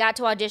that I got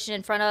to audition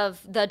in front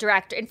of the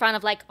director, in front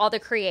of all the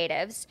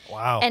creatives.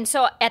 Wow. And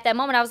so at that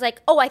moment I was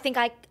like, oh, I think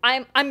I'm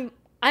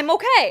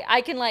okay.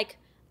 I can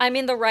I'm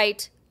in the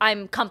right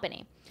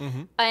company.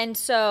 Mm-hmm. And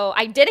so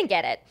I didn't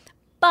get it,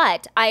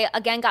 but I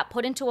again got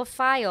put into a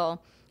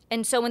file.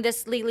 And so when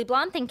this Legally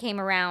Blonde thing came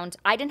around,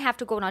 I didn't have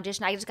to go and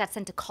audition. I just got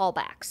sent to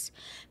callbacks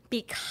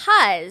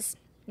because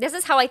this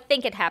is how I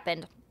think it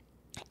happened.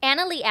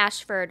 Anna Lee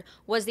Ashford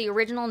was the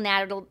original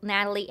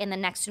Natalie in the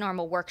Next to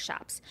Normal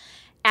workshops.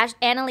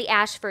 Anna Lee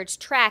Ashford's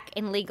track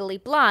in Legally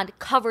Blonde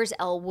covers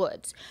Elle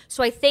Woods.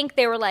 So I think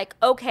they were like,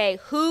 okay,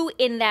 who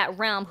in that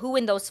realm, who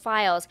in those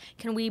files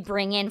can we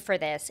bring in for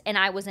this? And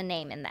I was a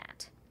name in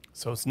that.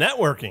 So it's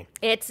networking.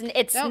 It's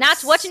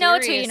not what you know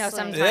to you know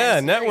sometimes. Yeah,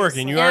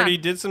 networking. You already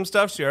did some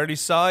stuff. She already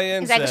saw you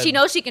and exactly. said, she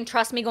knows she can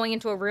trust me going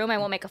into a room. I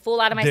won't make a fool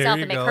out of myself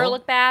and make go. her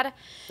look bad.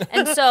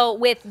 And so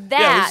with that,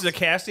 yeah, this is a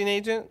casting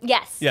agent.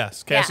 Yes.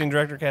 Yes, casting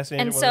director, casting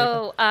agent. And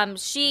so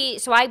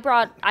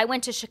I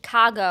went to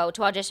Chicago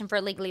to audition for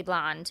Legally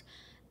Blonde,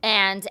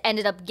 and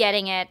ended up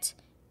getting it.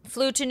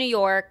 Flew to New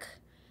York.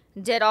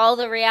 Did all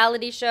the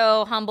reality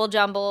show, humble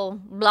jumble,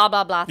 blah,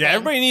 blah, blah thing. Yeah,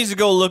 everybody needs to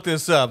go look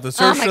this up. The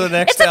search for the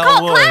next It's a Elle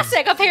cult Woods.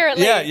 classic,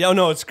 apparently. Yeah,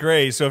 no, it's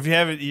great. So if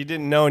you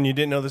didn't know and you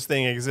didn't know this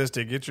thing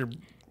existed, get your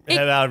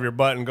head out of your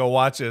butt and go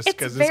watch this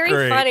because it's great.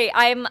 Very funny.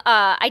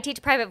 I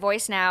teach private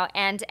voice now,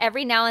 and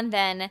every now and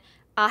then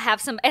I'll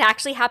have some. It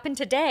actually happened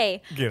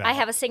today. Get out. I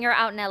have a singer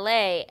out in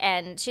LA,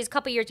 and she's a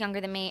couple years younger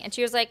than me. And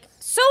she was like,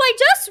 "So I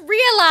just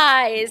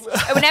realized."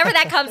 And whenever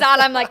that comes out,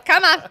 I'm like,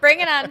 "Come on,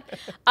 bring it on."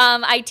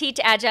 I teach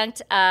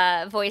adjunct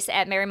voice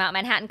at Marymount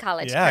Manhattan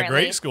College. Yeah,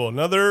 currently. great school.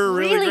 Another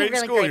really great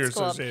school you're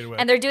associated with.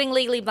 And they're doing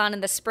Legally Blonde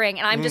in the spring,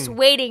 and I'm just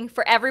waiting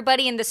for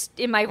everybody in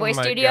my voice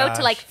my studio gosh.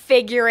 to like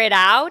figure it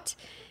out.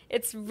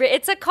 It's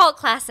a cult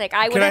classic.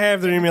 Can I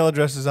have their email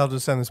addresses? I'll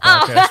just send this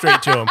podcast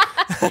straight to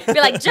them.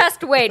 Be like,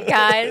 just wait,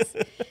 guys.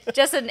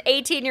 Just an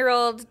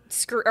 18-year-old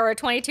or a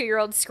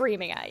 22-year-old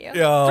screaming at you.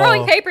 Yo.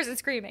 Throwing papers and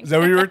screaming. Is that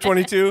when you were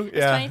 22?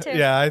 Yeah. 22.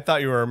 Yeah, I thought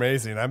you were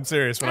amazing. I'm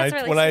serious. When That's I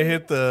really when I sweet.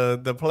 hit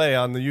the play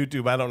on the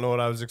YouTube, I don't know what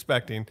I was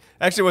expecting.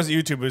 Actually, it wasn't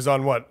YouTube. It was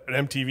on what?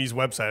 MTV's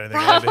website, I think.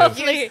 I did.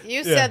 Probably.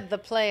 You said the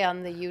play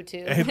on the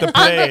YouTube. I hit the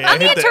play. On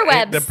the hit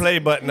interwebs. the play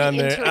button on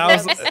there.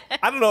 Interwebs.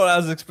 I don't know what I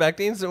was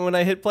expecting. So when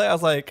I hit play, I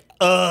was like,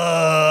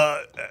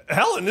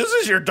 Helen, this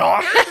is your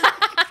daughter?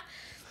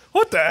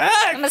 What the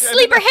heck? I'm a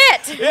sleeper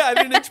hit. Yeah, I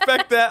didn't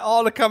expect that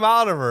all to come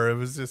out of her. It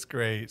was just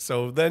great.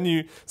 So then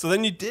you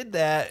did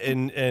that,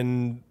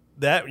 and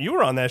that you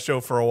were on that show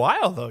for a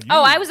while though.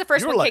 I was the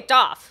first one kicked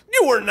off.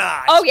 You were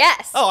not. Oh,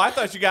 yes. Oh, I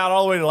thought you got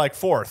all the way to like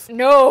fourth.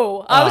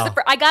 No, I was.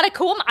 I got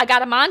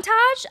a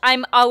montage.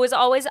 I was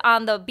always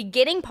on the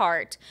beginning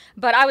part,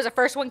 but I was the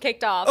first one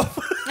kicked off.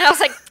 And I was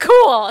like,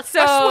 cool.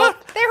 So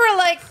They were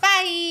like,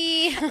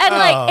 bye.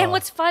 and and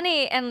what's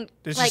funny and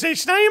Did she like, say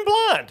Schnee and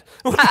Blonde?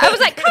 I was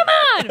like,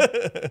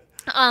 come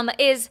on.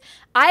 Is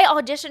I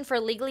auditioned for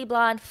Legally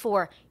Blonde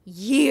for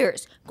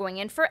years, going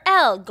in for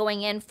Elle,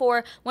 going in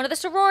for one of the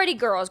sorority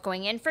girls,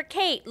 going in for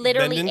Kate,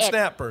 literally Bend and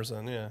snap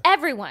person, yeah.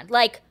 everyone,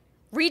 like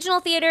regional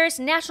theaters,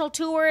 national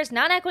tours,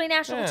 non-equity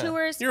national Yeah.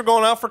 tours. You were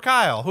going out for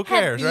Kyle. Who Have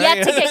cares, right?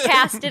 yet to get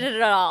casted in it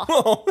at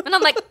all. And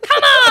I'm like,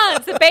 come on!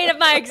 It's the bane of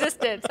my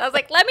existence. I was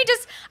like,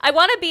 I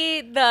want to be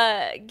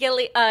the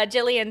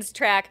Jillian's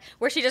track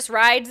where she just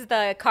rides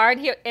the car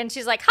and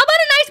she's like, how about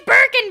a nice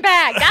Birkin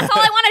bag? That's all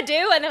I want to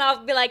do. And then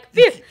I'll be like,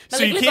 phew.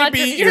 So you can't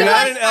be, you're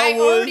not an I Elle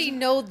Woods. already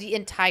know the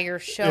entire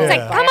show. It's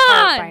like, by come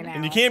heart on! by now.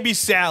 And you can't be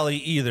Sally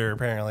either,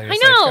 apparently. I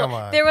It's know. Like, come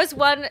on. There was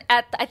one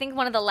at, I think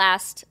one of the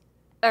last,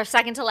 or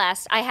second to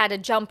last, I had a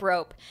jump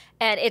rope.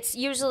 And it's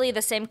usually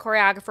the same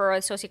choreographer or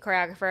associate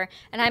choreographer.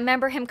 And I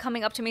remember him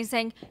coming up to me and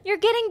saying, "You're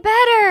getting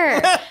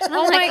better." And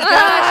Oh I'm my like,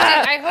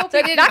 gosh! I hope he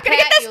Like, didn't not gonna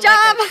pat get you this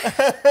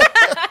like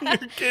job.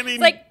 You're getting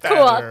like,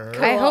 cool.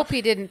 better. I hope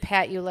he didn't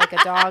pat you like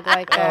a dog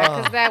like that,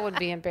 because that would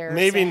be embarrassing.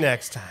 Maybe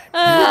next time.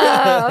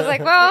 I was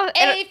like, well,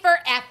 A for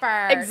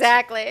effort.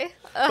 exactly.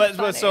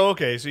 But so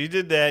okay, so you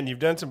did that, and you've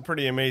done some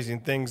pretty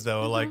amazing things,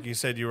 though. Like you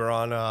said, you were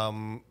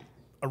on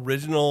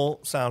original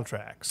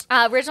soundtracks.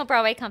 Original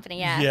Broadway company,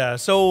 yeah. Yeah.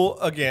 So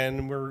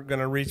again, we're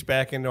gonna reach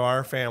back into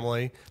our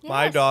family.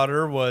 My Yes.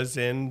 daughter was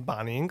in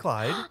Bonnie and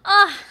Clyde,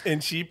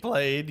 and she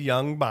played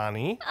young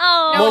Bonnie.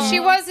 Oh, No,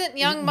 she wasn't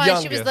young Bonnie. She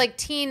was Youngest. like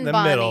teen The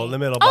Bonnie. middle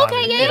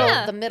Okay, Bonnie.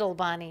 yeah. The middle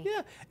Bonnie.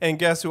 Yeah. And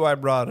guess who I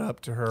brought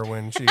up to her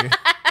when she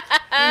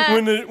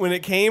when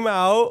it came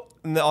out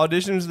and the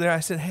audition was there? I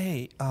said,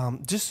 "Hey,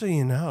 just so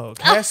you know,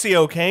 Cassie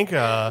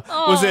Okenka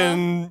was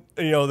in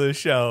the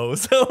show."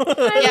 So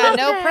Yeah,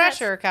 no that.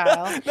 pressure,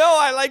 Kyle. no,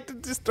 I like to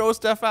just throw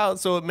stuff out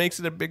so it makes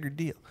it a bigger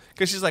deal.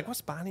 Because she's like,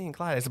 "What's Bonnie and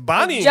Clyde?" I said,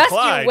 "Bonnie and Just you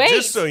Clyde." wait.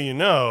 Just so you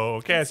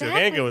know, Cassie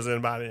Exactly. Okenka was in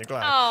Bonnie and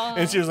Clyde, Aw.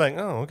 and she was like,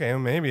 "Oh, okay, well,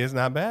 maybe it's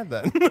not bad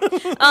then."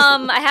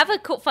 I have a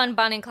cool, fun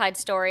Bonnie and Clyde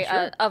story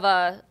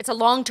it's a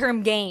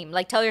long-term game.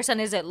 Like, tell your son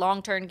is a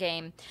long-term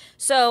game.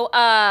 So,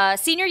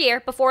 senior year,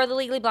 before the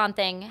Legally Blonde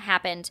thing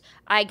happened,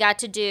 I got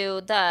to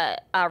do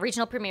the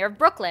regional premiere of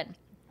Brooklyn.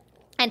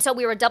 And so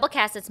we were double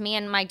cast. It's me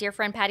and my dear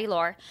friend Patty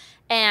Lore,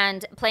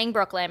 and playing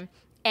Brooklyn.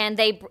 And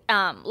they,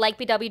 like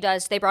BW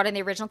does, they brought in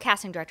the original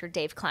casting director,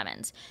 Dave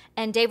Clemens.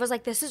 And Dave was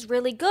like, "This is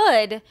really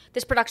good.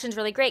 This production's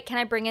really great. Can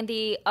I bring in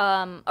the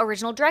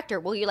original director?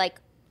 Will you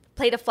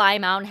play to fly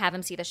him out and have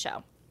him see the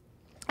show?"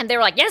 And they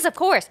were like, "Yes, of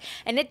course."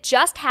 And it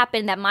just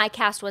happened that my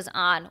cast was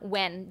on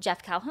when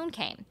Jeff Calhoun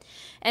came.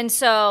 And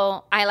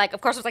so I of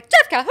course was like,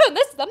 "Jeff Calhoun,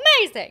 this is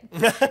amazing."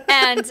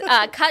 And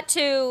cut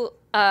to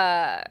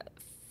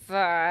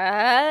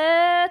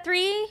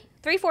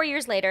 4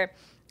 years later,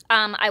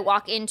 I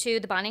walk into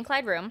the Bonnie and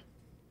Clyde room,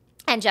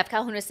 and Jeff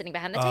Calhoun is sitting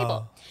behind the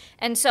table.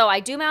 And so I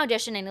do my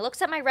audition, and he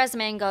looks at my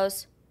resume and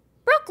goes,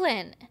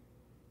 "Brooklyn."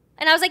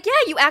 And I was like, "Yeah,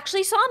 you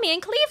actually saw me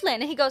in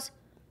Cleveland." And he goes,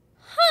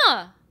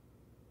 "Huh."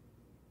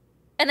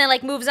 And then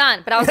moves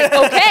on. But I was like,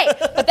 okay,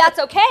 but that's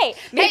okay.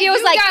 Maybe Hey, it was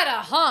you like, got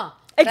a huh.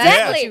 exactly,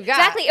 That's what you got.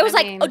 exactly. It was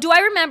I mean- oh, do I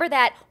remember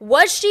that?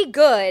 Was she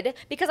good?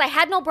 Because I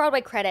had no Broadway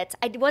credits.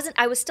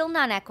 I was still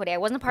non-equity. I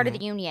wasn't a part of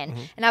the union.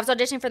 And I was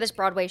auditioning for this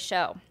Broadway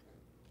show.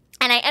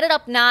 And I ended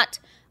up not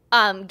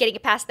getting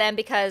it past them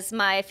because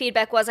my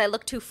feedback was I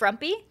looked too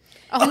frumpy.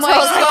 Oh my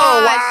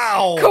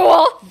Oh god.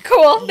 wow!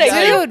 Cool. Thank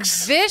you. Dude,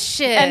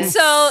 vicious. And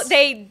so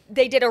they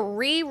did a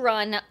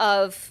rerun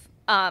of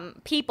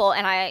people,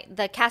 and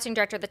the casting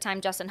director at the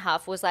time, Justin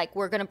Huff, was like,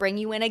 "We're gonna bring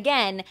you in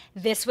again.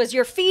 This was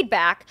your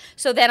feedback."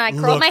 So then I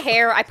curled my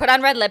hair, I put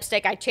on red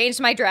lipstick, I changed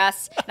my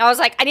dress, and I was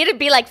like, I need to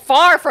be like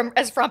far from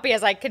as frumpy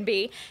as I can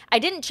be. I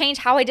didn't change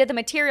how I did the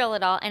material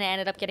at all, and I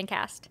ended up getting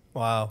cast.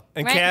 Wow.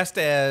 And Right. cast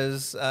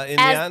as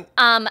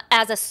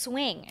As a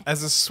swing.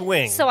 As a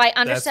swing. So I That's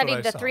what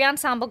understudied the saw. 3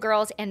 ensemble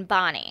girls and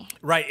Bonnie.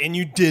 Right, and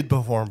you did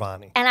perform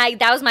Bonnie. And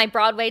that was my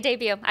Broadway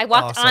debut. I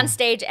walked Awesome. on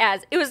stage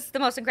it was the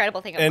most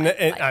incredible thing of my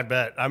life. I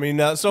bet. I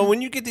mean, so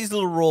when you get these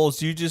little roles,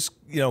 do you just,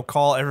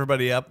 call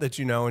everybody up that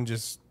you know and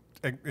just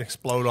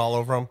explode all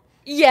over them?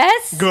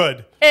 Yes.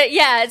 Good.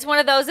 Yeah, it's one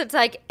of those, it's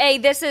like, hey,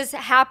 this is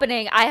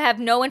happening. I have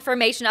no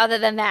information other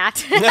than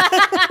that.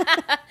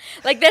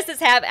 Like, this is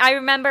happening. I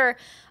remember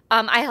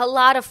I had a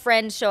lot of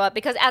friends show up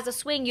because as a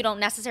swing, you don't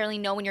necessarily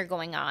know when you're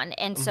going on.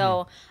 And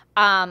so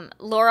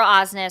Laura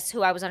Osnes,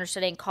 who I was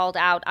understudying, called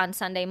out on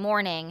Sunday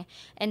morning.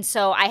 And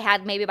so I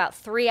had maybe about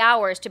 3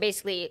 hours to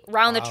basically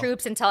round the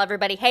troops and tell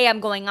everybody, hey, I'm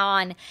going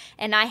on.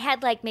 And I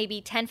had like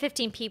maybe 10,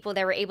 15 people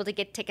that were able to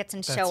get tickets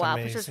and show up,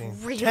 which was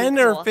really 10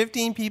 cool. or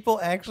 15 people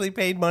actually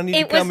paid money to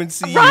It come was- and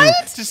see right?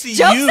 you. To see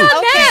Jokes you. on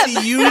To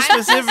them. see you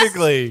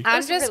specifically. I'm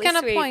was just really gonna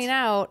sweet. point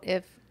out,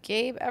 if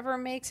Gabe ever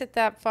makes it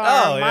that far,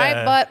 Oh, my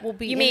yeah. butt will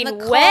be You in mean the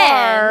when?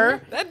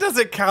 car That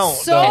doesn't count,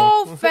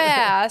 so though.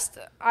 fast.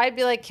 I'd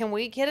be like, can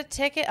we get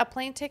a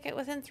plane ticket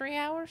within 3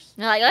 hours?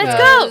 And I'm like, let's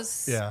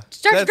go. Yeah.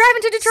 Start That's-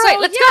 driving to Detroit. So,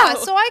 Let's yeah, go.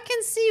 so I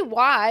can see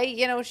why,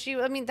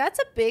 that's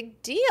a big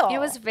deal. It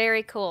was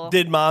very cool.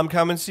 Did mom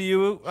come and see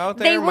you out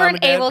there? They Mom weren't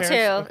and dad, able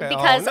parents? to Okay.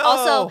 because Oh, no.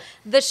 also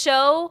the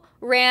show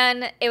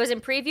it was in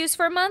previews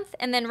for a month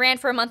and then ran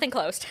for a month and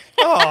closed.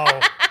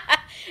 Oh.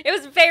 It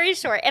was very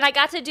short. And I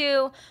got to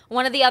do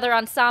one of the other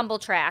ensemble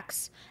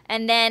tracks.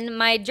 And then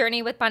my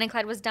journey with Bonnie and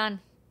Clyde was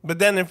done. But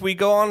then if we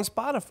go on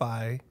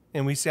Spotify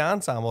and we see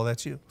ensemble,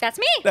 that's you. That's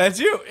me. That's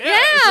you.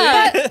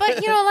 Yeah. but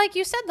like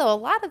you said though, a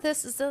lot of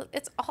this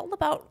it's all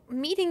about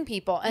meeting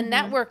people and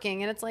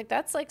networking, and it's like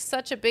that's like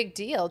such a big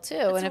deal too.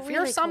 And if really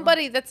you're cool.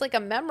 somebody that's like a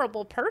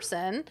memorable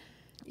person,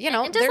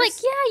 And just like,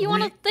 you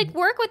want to like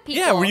work with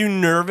people. Yeah, were you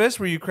nervous?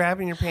 Were you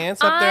crapping your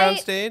pants up there on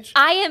stage?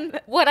 I am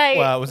what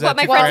Wow, was that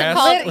my too friends crass? have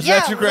called. Was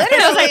that too crass?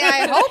 literally,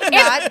 I hope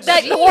not. The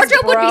Jeez,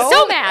 wardrobe would be bro.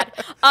 so mad.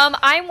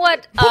 I'm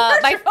what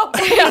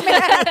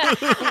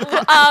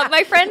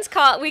my friends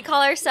we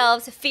call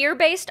ourselves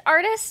fear-based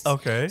artists.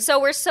 Okay. So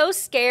we're so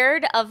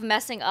scared of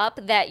messing up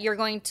that you're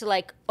going to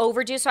like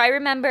overdo. So I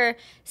remember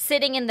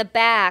sitting in the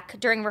back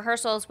during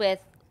rehearsals with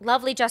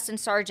lovely Justin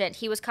Sargent.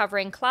 He was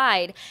covering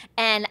Clyde,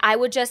 and I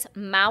would just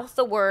mouth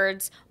the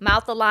words,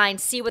 mouth the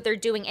lines, see what they're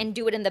doing, and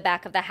do it in the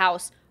back of the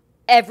house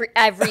every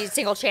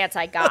single chance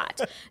I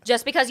got.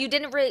 Just because you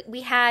didn't really,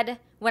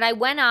 when I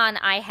went on,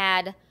 I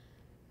had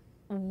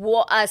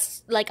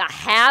like a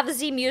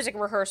halvesy music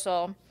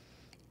rehearsal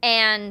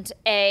and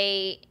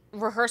a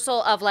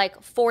rehearsal of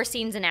like 4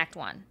 scenes in Act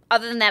 1.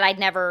 Other than that, I've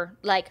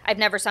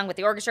never sung with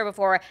the orchestra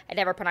before. I'd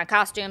never put on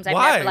costumes.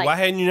 Why? Why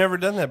hadn't you never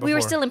done that before? We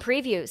were still in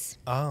previews.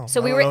 Oh,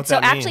 so I don't know what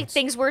that actually means.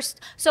 things were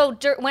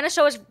when a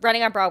show is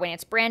running on Broadway and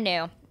it's brand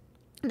new,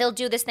 they'll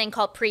do this thing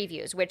called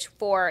previews, which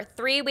for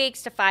 3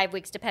 weeks to 5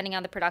 weeks, depending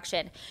on the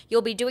production,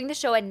 you'll be doing the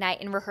show at night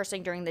and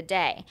rehearsing during the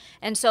day.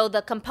 And so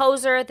the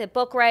composer, the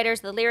book writers,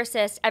 the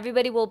lyricist,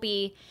 everybody will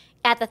be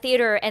at the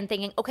theater and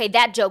thinking, okay,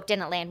 that joke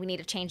didn't land. We need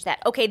to change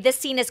that. Okay, this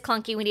scene is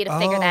clunky. We need to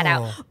figure that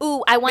out.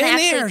 Ooh, I want to And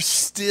actually. they're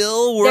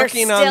still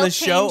working on still the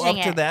show up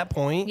changing to it. that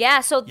point.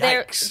 Yeah, so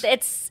Yikes.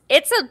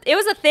 it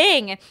was a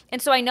thing,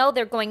 and so I know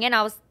they're going in.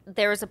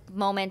 There was a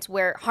moment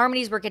where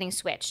harmonies were getting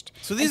switched.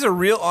 So these are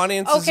real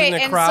audiences Okay, in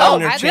the and crowd, so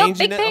and they're I- real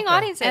changing big it. paying Okay.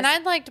 audiences. And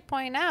I'd like to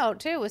point out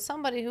too, with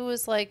somebody who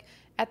was like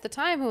at the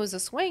time who was a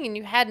swing and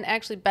you hadn't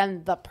actually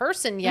been the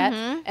person yet,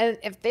 and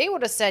if they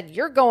would have said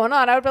you're going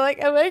on, I would be like,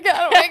 oh my god,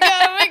 oh my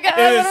god, oh my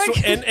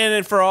god.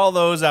 And for all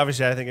those,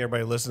 obviously, I think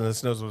everybody listening to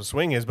this knows what a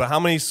swing is. But how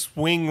many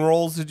swing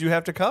roles did you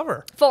have to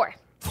cover? 4.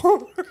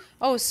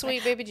 Oh,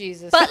 sweet baby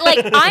Jesus. But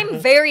like, I'm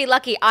very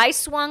lucky. I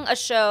swung a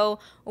show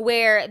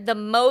where the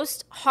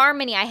most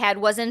harmony I had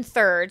was in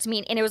thirds,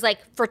 and it was like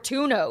for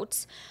 2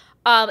 notes.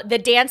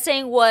 The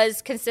dancing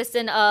was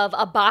consistent of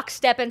a box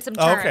step and some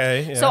turns.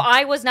 Okay, yeah. So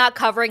I was not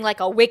covering like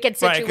a wicked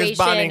Right, situation. because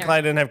Bonnie and or-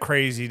 Clyde didn't have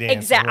crazy dancing.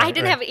 Exactly. Right, I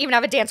didn't right. even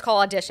have a dance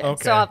call audition.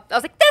 Okay. So I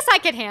was like, this I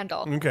can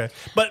handle. Okay,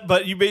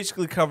 but you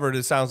basically covered,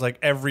 it sounds like,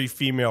 every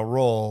female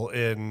role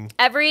in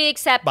Every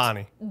except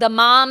Bonnie. the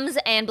moms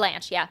and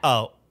Blanche, yeah.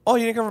 Oh,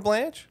 you didn't cover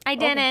Blanche? I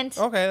didn't.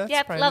 Okay, that's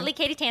Yep, surprising. lovely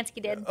Katie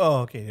Tansky did. Oh,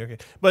 okay.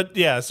 But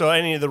yeah, so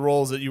any of the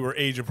roles that you were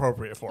age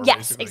appropriate for. Yes,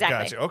 basically.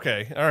 exactly. Gotcha.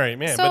 Okay, all right,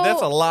 man. So- but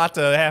that's a lot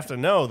to have to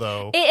know,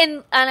 though.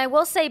 And I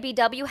will say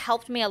BW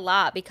helped me a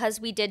lot because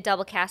we did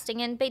double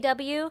casting in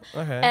BW.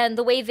 Okay. And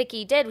the way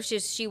Vicky did, which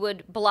is she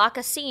would block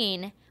a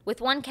scene with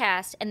one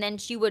cast, and then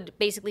she would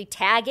basically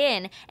tag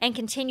in and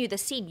continue the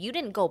scene. You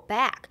didn't go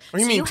back. What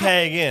do you mean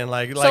tag in?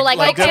 Like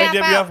tap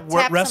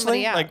WWF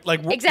wrestling? out.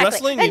 Like Exactly.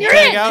 wrestling? And you you're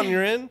tag in. out and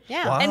you're in?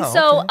 Yeah. Wow, And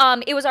so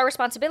okay. it was our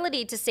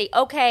responsibility to say,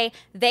 okay,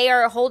 they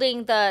are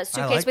holding the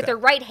suitcase like with their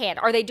that. right hand.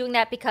 Are they doing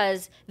that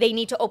because they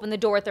need to open the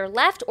door with their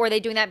left, or are they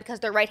doing that because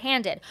they're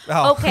right-handed?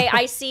 Oh. Okay,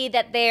 I see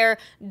that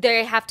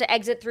they have to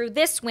exit through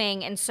this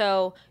wing, and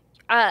so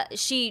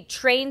she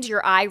trained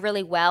your eye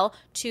really well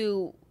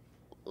to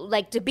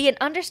be an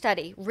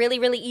understudy really,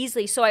 really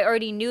easily. So I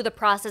already knew the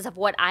process of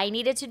what I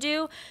needed to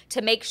do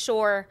to make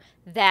sure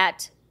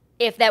that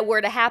if that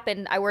were to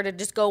happen, I were to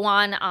just go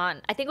on,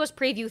 I think it was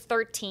preview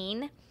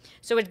 13.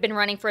 So it's been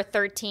running for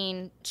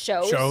 13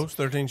 shows.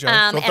 13 shows. So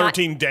and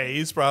 13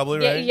 days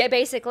probably, Yeah, right? yeah,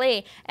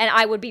 basically. And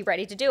I would be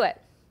ready to do it.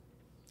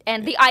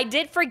 And I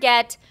did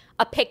forget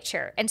a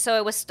picture, and so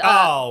it was.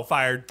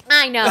 Fired.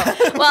 I know.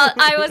 Well,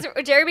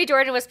 Jeremy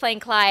Jordan was playing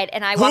Clyde,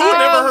 and I Who walked.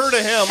 never heard of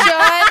him? Shut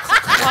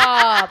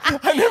up.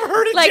 I've never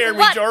heard of Like, Jeremy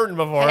what? Jordan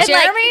before. And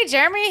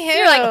Jeremy who?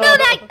 You're like, no,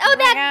 Oh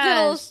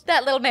my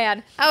that little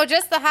man. Oh,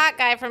 just the hot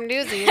guy from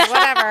Newsies.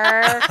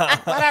 Whatever.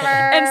 Whatever.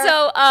 And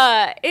so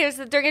it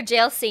was during a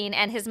jail scene,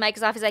 and his mic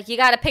is off. He's like, "You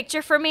got a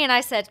picture for me?" And I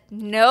said,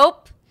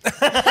 "Nope."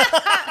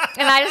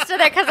 And I just stood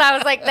there because I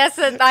was like,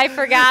 I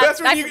forgot. That's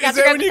when I you, forgot is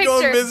to that grab when the you go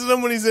and picture." visit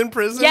him when he's in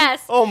prison?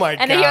 Yes. Oh my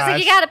god. And then he was like,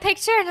 "You got a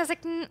picture?" And I was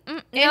like,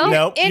 no.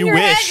 Nope. In you your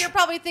head, wish. you're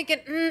probably thinking,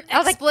 I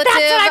was like, expletive.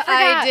 that's what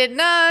I forgot. did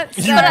not.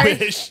 You Sorry.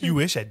 wish. You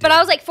wish I did. But I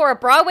was like, for a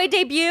Broadway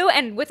debut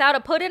and without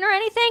a put-in or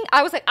anything,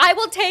 I was like, I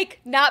will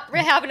take not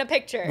having a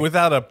picture.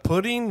 Without a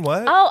pudding?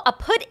 What? Oh, a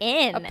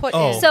put-in. A put-in.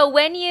 Oh. So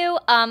when you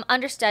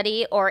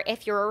understudy or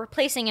if you're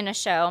replacing in a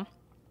show,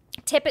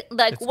 what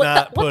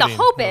the pudding.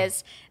 hope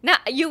is,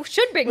 you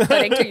should bring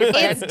pudding to your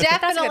plans. It's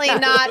definitely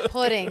not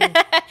pudding.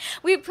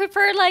 We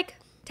prefer like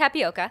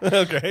tapioca.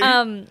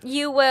 Okay.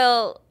 You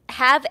will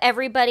have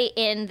everybody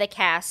in the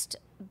cast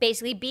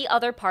basically be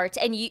other parts,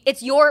 and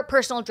it's your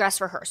personal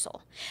dress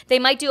rehearsal. They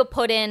might do a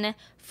put-in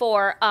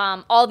for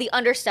all the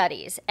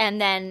understudies,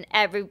 and then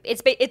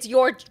it's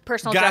your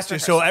personal dress Gotcha.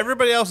 rehearsal. So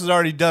everybody else has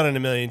already done it a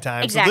million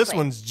times. Exactly. So this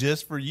one's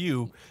just for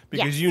you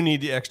because Yes. you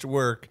need the extra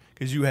work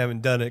because you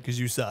haven't done it because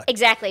you suck.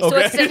 Exactly.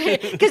 Okay. So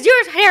it's because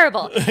you're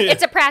terrible.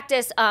 It's a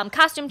practice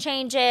costume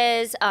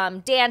changes,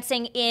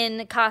 dancing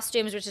in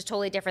costumes, which is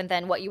totally different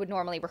than what you would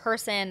normally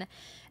rehearse in.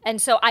 And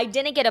so I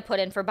didn't get a put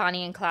in for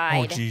Bonnie and Oh,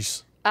 Clyde.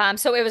 jeez.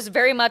 So it was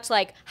very much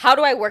like, how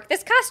do I work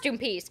this costume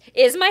piece?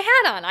 Is my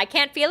hat on? I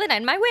can't feel it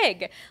in my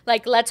wig.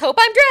 Like, let's hope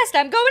I'm dressed.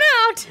 I'm going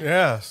out.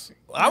 Yes.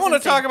 I want to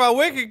talk about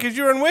Wicked because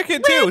you're in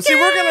Wicked too. See,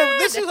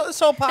 this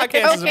whole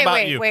podcast is Okay, about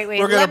wait, you. wait.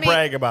 We're going Let to me-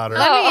 brag about her.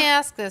 Let Oh. me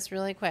ask this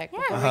really quick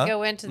before we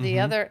go into the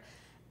Mm-hmm. other.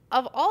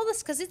 Of all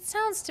this, because it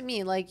sounds to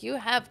me like you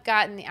have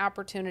gotten the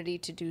opportunity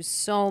to do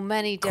so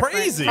many different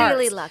Crazy. parts.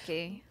 Really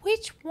lucky.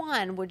 Which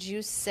one would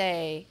you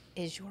say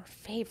is your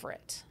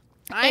favorite?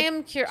 I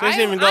am curious. She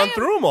hasn't even gone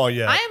through them all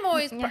yet. I am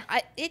always.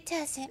 It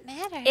doesn't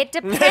matter. It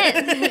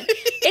depends.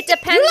 It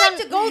depends you on.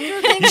 like to go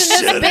through things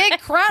in this big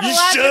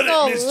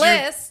chronological mister.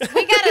 list.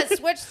 We gotta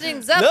switch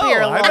things up no,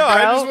 here, I little know.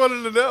 I bro. just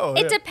wanted to know.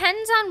 It Yeah.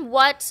 depends on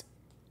what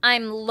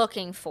I'm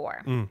looking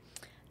for.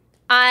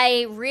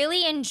 I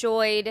really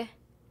enjoyed,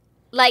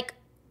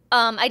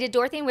 I did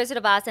Dorothy and Wizard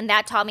of Oz, and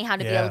that taught me how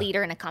to be Yeah. a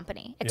leader in a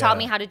company. It Yeah. taught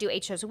me how to do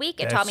 8 shows a week.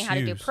 It taught me how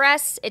to do huge.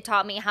 press. It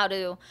taught me how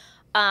to,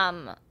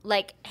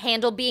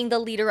 handle being the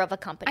leader of a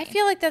company. I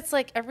feel like that's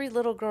like every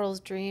little girl's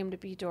dream to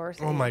be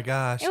Dorothy. Oh my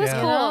gosh. it was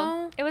yeah. cool.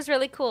 know? It was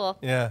really cool.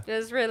 Yeah. It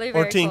was really Or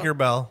very cool.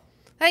 Tinkerbell.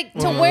 Like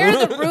to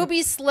wear the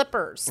ruby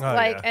slippers. Oh,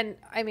 like, yeah. and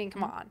I mean,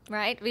 come on.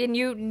 Right?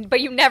 But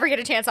you never get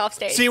a chance off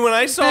stage. See, when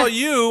I saw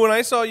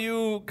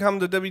you come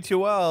to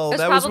W2L, was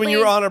that was when you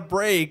were probably- on a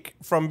break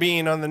from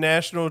being on the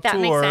national That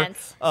makes tour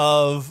sense.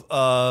 of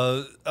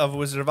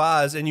Wizard of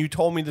Oz, and you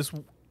told me this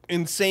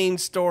insane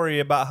story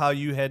about how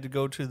you had to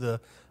go to the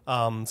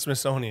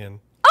Smithsonian.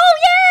 Oh,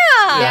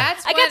 yeah!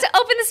 That's I got when- to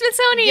open the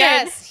Smithsonian.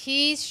 Yes,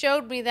 he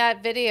showed me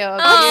that video of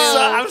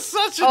I'm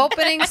such you a.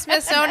 opening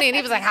Smithsonian.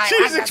 He was like,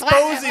 She's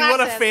exposing what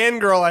a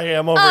fangirl I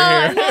am over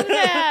I here. love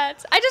that.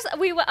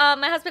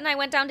 My husband and I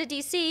went down to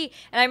DC,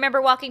 and I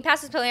remember walking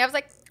past this building. I was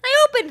like,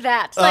 I opened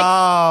that. Like,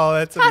 Oh,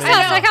 that's I was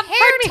amazing. like,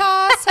 Hair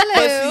toss. Hello.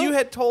 But see, you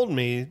had told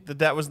me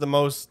that was the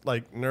most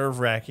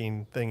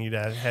nerve-wracking thing you'd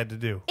had to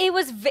do. it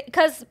was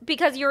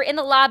because you were in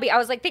the lobby. I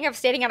was like, think of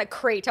standing on a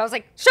crate. I was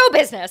like, show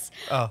business.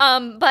 Oh.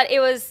 But it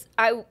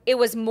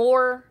was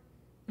more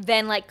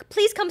than like,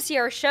 please come see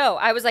our show.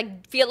 I was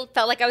like, felt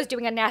like I was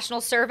doing a national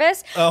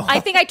service. Oh. I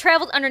think I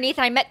traveled underneath,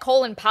 and I met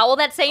Colin Powell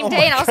that same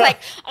day, and I was God. like,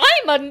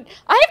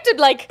 I have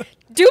to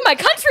do my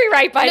country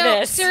right by No,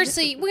 this.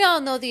 seriously, we all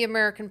know the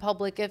American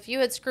public. If you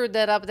had screwed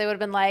that up, they would have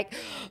been like,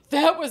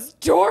 that was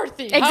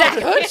Dorothy.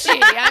 Exactly. How could she?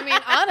 I mean,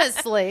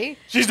 honestly.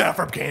 She's not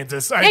from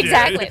Kansas.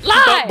 Exactly. Did.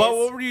 Lies. But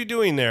what were you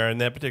doing there in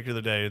that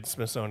particular day at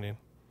Smithsonian?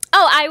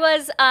 Oh, I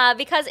was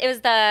because it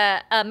was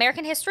the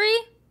American History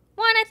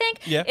one, I think.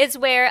 Yeah. It's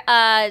where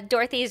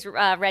Dorothy's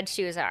red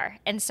shoes are.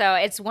 And so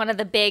it's one of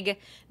the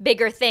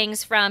bigger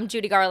things from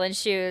Judy Garland's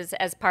shoes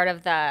as part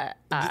of the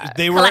collection.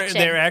 They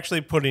were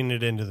actually putting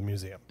it into the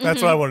museum.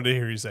 That's what I wanted to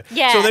hear you say.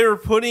 Yeah. So they were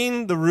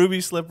putting the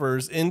ruby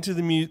slippers into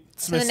the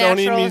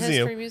Smithsonian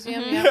Museum. History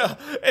Museum. Yeah.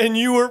 And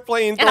you were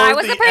playing Dorothy And I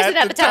was the person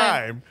at the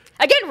time.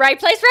 Again, right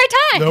place, right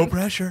time. No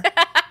pressure.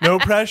 No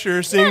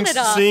pressure.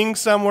 Sing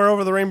Somewhere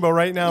Over the Rainbow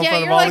right now in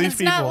front of all these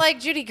people. It's not like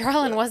Judy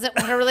Garland wasn't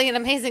really an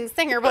amazing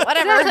singer, but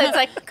whatever. It's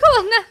like,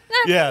 cool,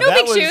 no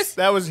big shoes.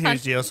 That was a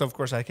huge deal. So, of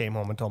course, I came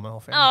home and told my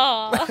whole family.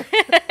 Oh.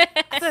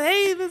 I said,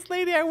 hey, this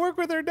lady, I work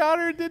with her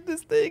daughter, did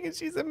this thing, and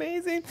she's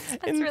amazing.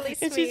 That's really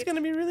sweet. And she's going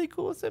to be really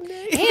cool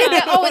someday.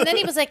 And then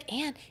he was like,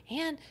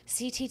 and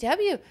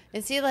CTW.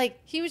 And see, like,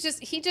 he's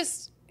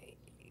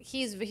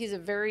a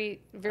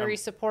very, very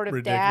supportive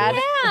ridiculous. dad.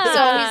 Yeah.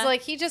 So he's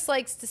like, he just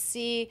likes to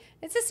see.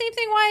 It's the same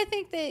thing why I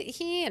think that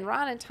he and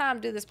Ron and Tom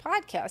do this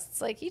podcast.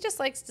 It's like he just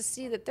likes to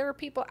see that there are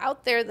people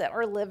out there that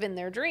are living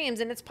their dreams,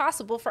 and it's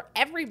possible for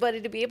everybody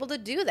to be able to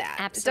do that.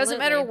 Absolutely. It doesn't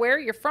matter where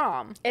you're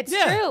from. It's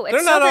true. It's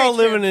They're not so very all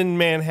true. living in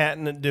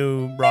Manhattan that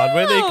do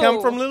Broadway. They come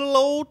No. from little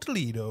old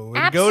Toledo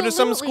and go to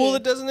some school Absolutely.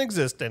 that doesn't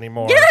exist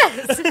anymore.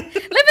 Yes. Living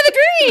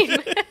the dream.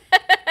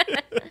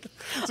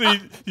 So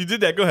you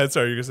did that. Go ahead.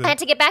 Sorry, you were going to say. And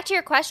to get back to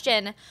your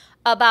question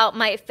about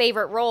my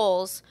favorite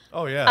roles.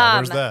 Oh, yeah.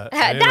 There's that. I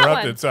that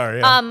interrupted. one. Sorry.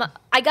 Yeah.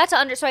 I got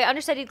to so I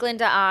understudied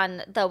Glinda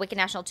on the Wicked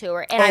National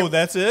Tour. And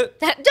That's it?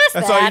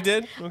 That's all you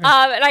did? Okay. And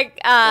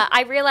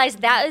I realized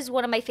that is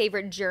one of my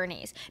favorite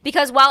journeys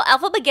because while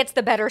Elphaba gets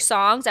the better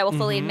songs, I will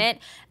fully admit,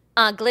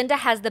 Glinda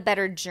has the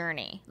better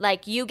journey.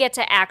 Like you get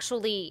to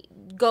actually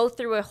go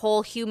through a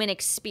whole human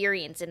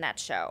experience in that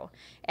show,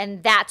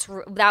 and that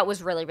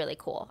was really, really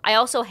cool. I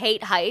also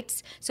hate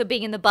heights, so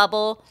being in the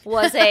bubble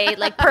was a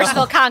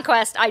personal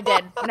conquest I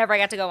did whenever I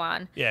got to go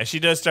on. Yeah, she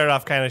does start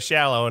off kind of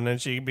shallow, and then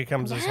she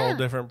becomes this whole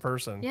different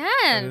person. Yeah,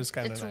 It is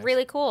kind of it's nice.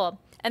 really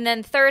cool. And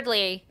then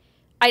thirdly,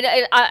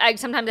 I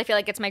sometimes I feel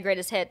like it's my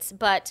greatest hits,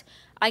 but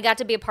I got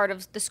to be a part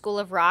of the School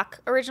of Rock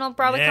original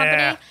Broadway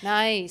company.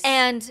 Nice.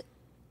 And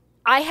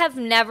I have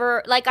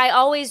never, I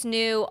always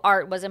knew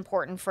art was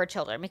important for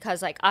children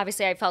because,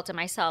 obviously I felt it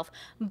myself.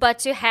 But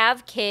to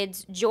have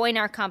kids join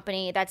our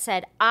company that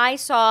said, I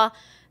saw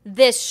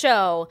this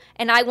show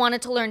and I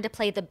wanted to learn to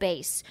play the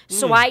bass.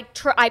 So I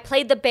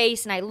played the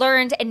bass and I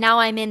learned and now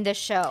I'm in this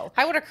show.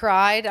 I would have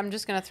cried. I'm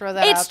just going to throw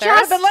that It's out there.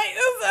 just I'd been like,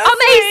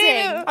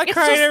 amazing. I It's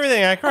cried just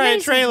everything. I cried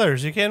amazing.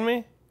 trailers. You kidding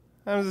me?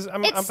 I'm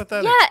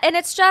pathetic. Yeah, and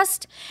it's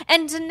just,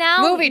 and to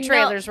now. Movie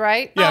trailers,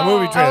 right? Yeah,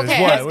 movie trailers. okay,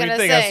 I What? was What do you gonna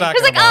think I was say. talking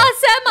It's like, about? oh,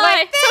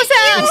 semi. So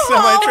sad.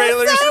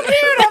 Semi-trailers?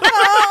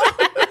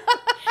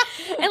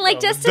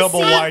 And just to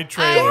Double see. wide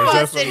trailers. I'm That's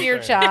what busting I'm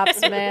your saying.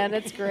 chops, man.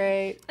 It's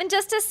great. And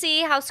just to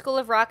see how School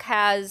of Rock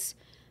has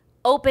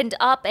opened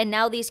up and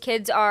now these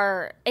kids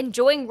are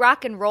enjoying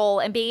rock and roll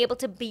and being able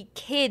to be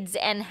kids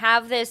and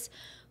have this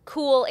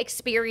cool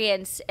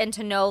experience and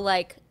to know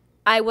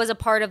I was a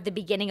part of the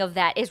beginning of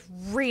that is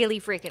really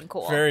freaking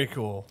cool. Very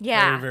cool.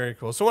 Yeah. Very, very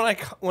cool. So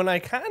when I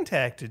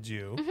contacted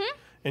you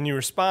and you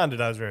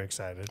responded, I was very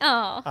excited.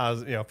 Oh. I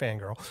was,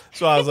 fangirl.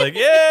 So I was like,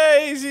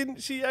 yay,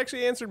 she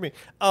actually answered me.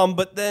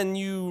 But then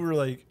you were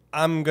like,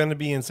 I'm going to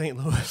be in St.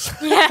 Louis.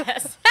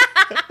 Yes.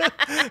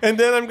 And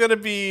then I'm going to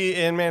be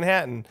in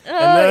Manhattan. Oh, and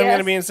then I'm yes. going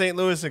to be in St.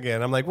 Louis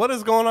again. I'm like, what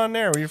is going on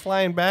there? Were you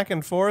flying back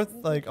and forth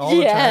all the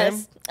time?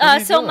 What are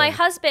you So doing? my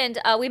husband,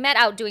 we met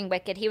out doing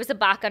Wicked. He was a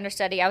Bach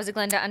understudy. I was a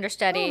Glinda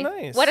understudy. Oh,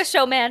 nice. What a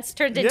showmance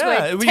turned into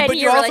Yeah, a 10-year but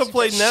you also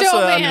played relationship. Nessa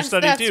Showmance,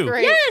 understudy that's too.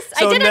 great. Yes,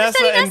 So I did Nessa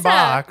understudy and Nessa.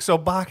 Bach. So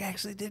Bach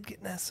actually did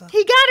get Nessa.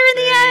 He got her in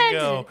the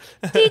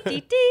There end.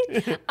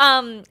 you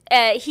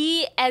go.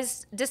 He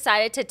has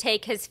decided to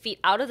take his feet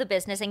out of the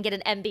business and get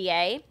an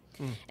MBA.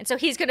 And so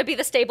he's going to be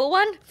the stable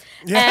one.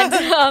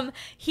 Yeah. And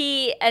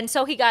he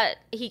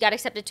got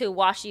accepted to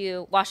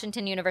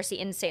Washington University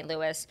in St.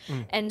 Louis.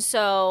 And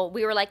so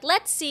we were like,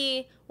 let's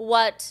see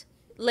what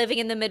living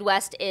in the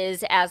Midwest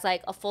is as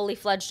a fully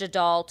fledged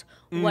adult.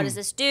 What does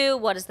this do?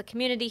 What is the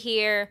community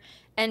here?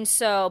 And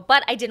so,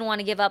 but I didn't want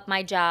to give up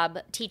my job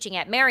teaching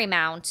at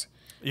Marymount.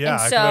 Yeah,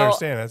 And I so can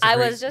understand.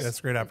 That's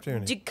a great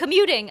opportunity.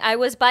 Commuting. I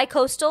was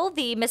bi-coastal,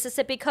 the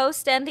Mississippi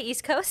coast and the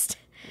East Coast.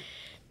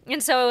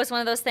 And so it was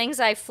one of those things.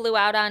 I flew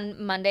out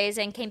on Mondays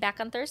and came back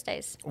on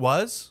Thursdays.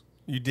 Was?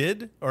 You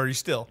did? Or are you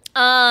still?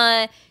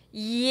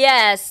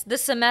 Yes. The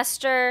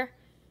semester,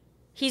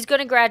 he's going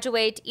to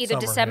graduate either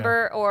Summer,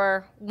 December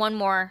or one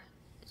more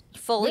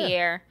full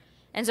year.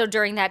 And so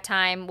during that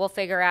time, we'll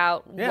figure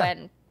out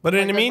when. But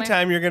in the when goes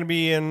meantime, you're going to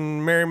be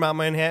in Marymount,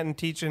 Manhattan,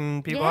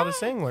 teaching people how to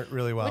sing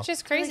really well. Which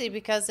is crazy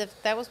because if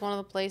that was one of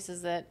the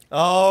places that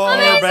Oh,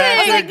 Amazing. we're back I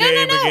was to like, the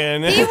game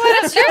again.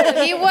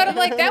 he would have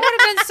that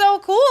would have been so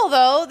cool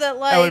though that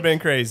That would have been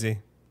crazy.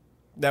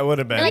 That would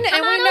have been. Like, and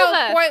come we on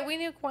know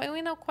over.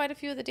 we know quite a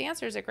few of the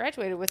dancers that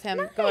graduated with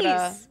him go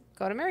Nice.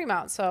 to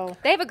Marymount. So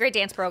They have a great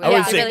dance I program.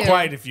 wouldn't They say really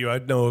quite do. a few.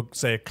 I'd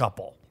say a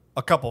couple.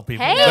 A couple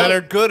people Hey. that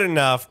are good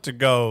enough to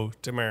go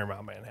to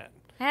Marymount, Manhattan.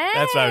 Hey.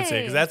 That's what I would say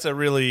because that's a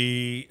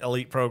really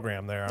elite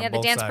program there. Yeah, on the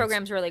both dance sides.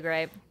 program's really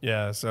great.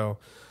 Yeah, so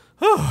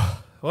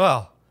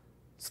Well,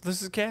 so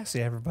this is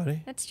Cassie,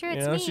 everybody. That's true. You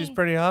It's know, me. she's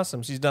pretty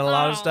awesome. She's done a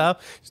lot of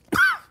stuff.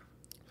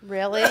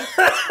 Really?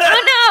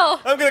 Oh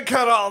no! I'm gonna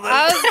cut all this.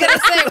 I was gonna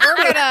say we're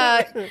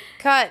gonna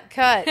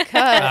cut.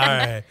 All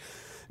right.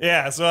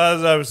 Yeah. So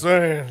as I was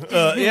saying,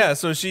 yeah.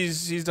 So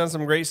she's done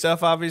some great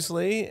stuff,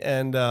 obviously,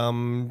 and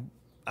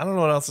I don't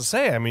know what else to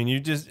say. I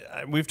mean,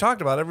 we've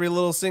talked about every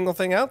little single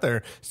thing out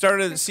there.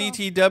 Started at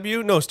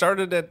CTW. No,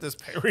 started at this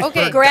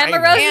Grandma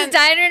Rose's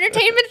Diner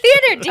Entertainment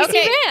Theater,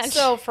 DC Ranch.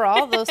 So for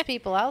all those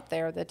people out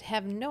there that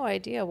have no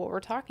idea what we're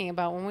talking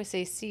about when we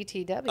say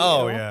CTW.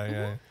 Oh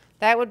yeah.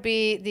 That would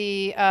be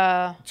the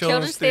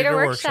Children's Theater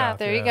Workshop.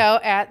 There you go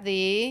at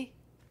the.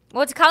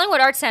 Well, it's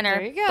Collingwood Arts Center.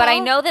 There you go. But I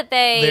know that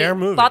they are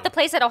moving. bought the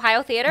place at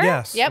Ohio Theater.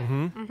 Yes. Yep.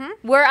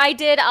 Where I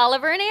did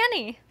Oliver and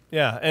Annie.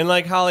 Yeah, and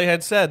like Holly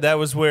had said, that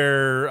was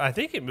where I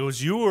think it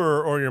was you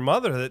or your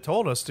mother that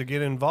told us to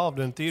get involved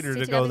in theater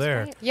to go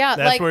there. Right. Yeah,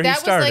 that's where he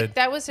started.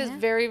 That was his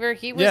very.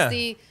 He was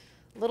the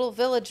little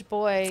village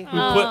boy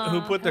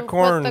who put the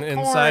corn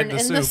inside the in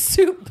soup. The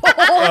soup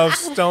bowl. Of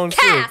stone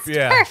Cast. soup.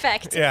 Yeah,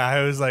 Perfect. Yeah,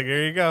 I was like,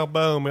 there you go,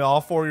 boom.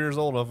 All 4 years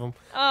old of them.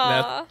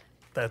 Aw.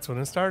 That's when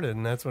it started,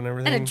 and that's when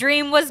everything. And a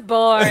dream was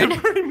born.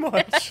 Pretty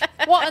much.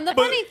 Well, and the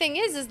funny thing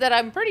is that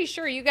I'm pretty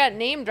sure you got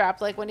name dropped.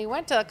 Like when he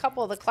went to a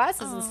couple of the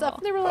classes and stuff,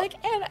 and they were like,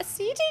 "And a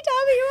CTW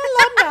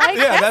alumni."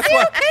 Yeah, that's Cassie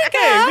why.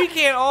 Okenka." Hey, we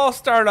can't all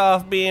start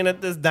off being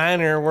at this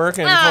diner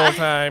working full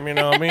time. You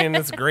know, being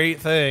this great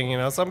thing. You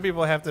know, some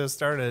people have to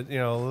start at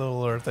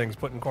littler things,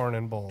 putting corn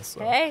in bowls.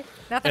 So. Hey,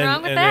 nothing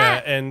wrong with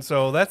that. Yeah, and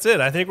so that's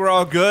it. I think we're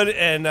all good,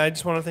 and I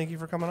just want to thank you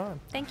for coming on.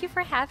 Thank you for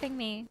having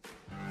me.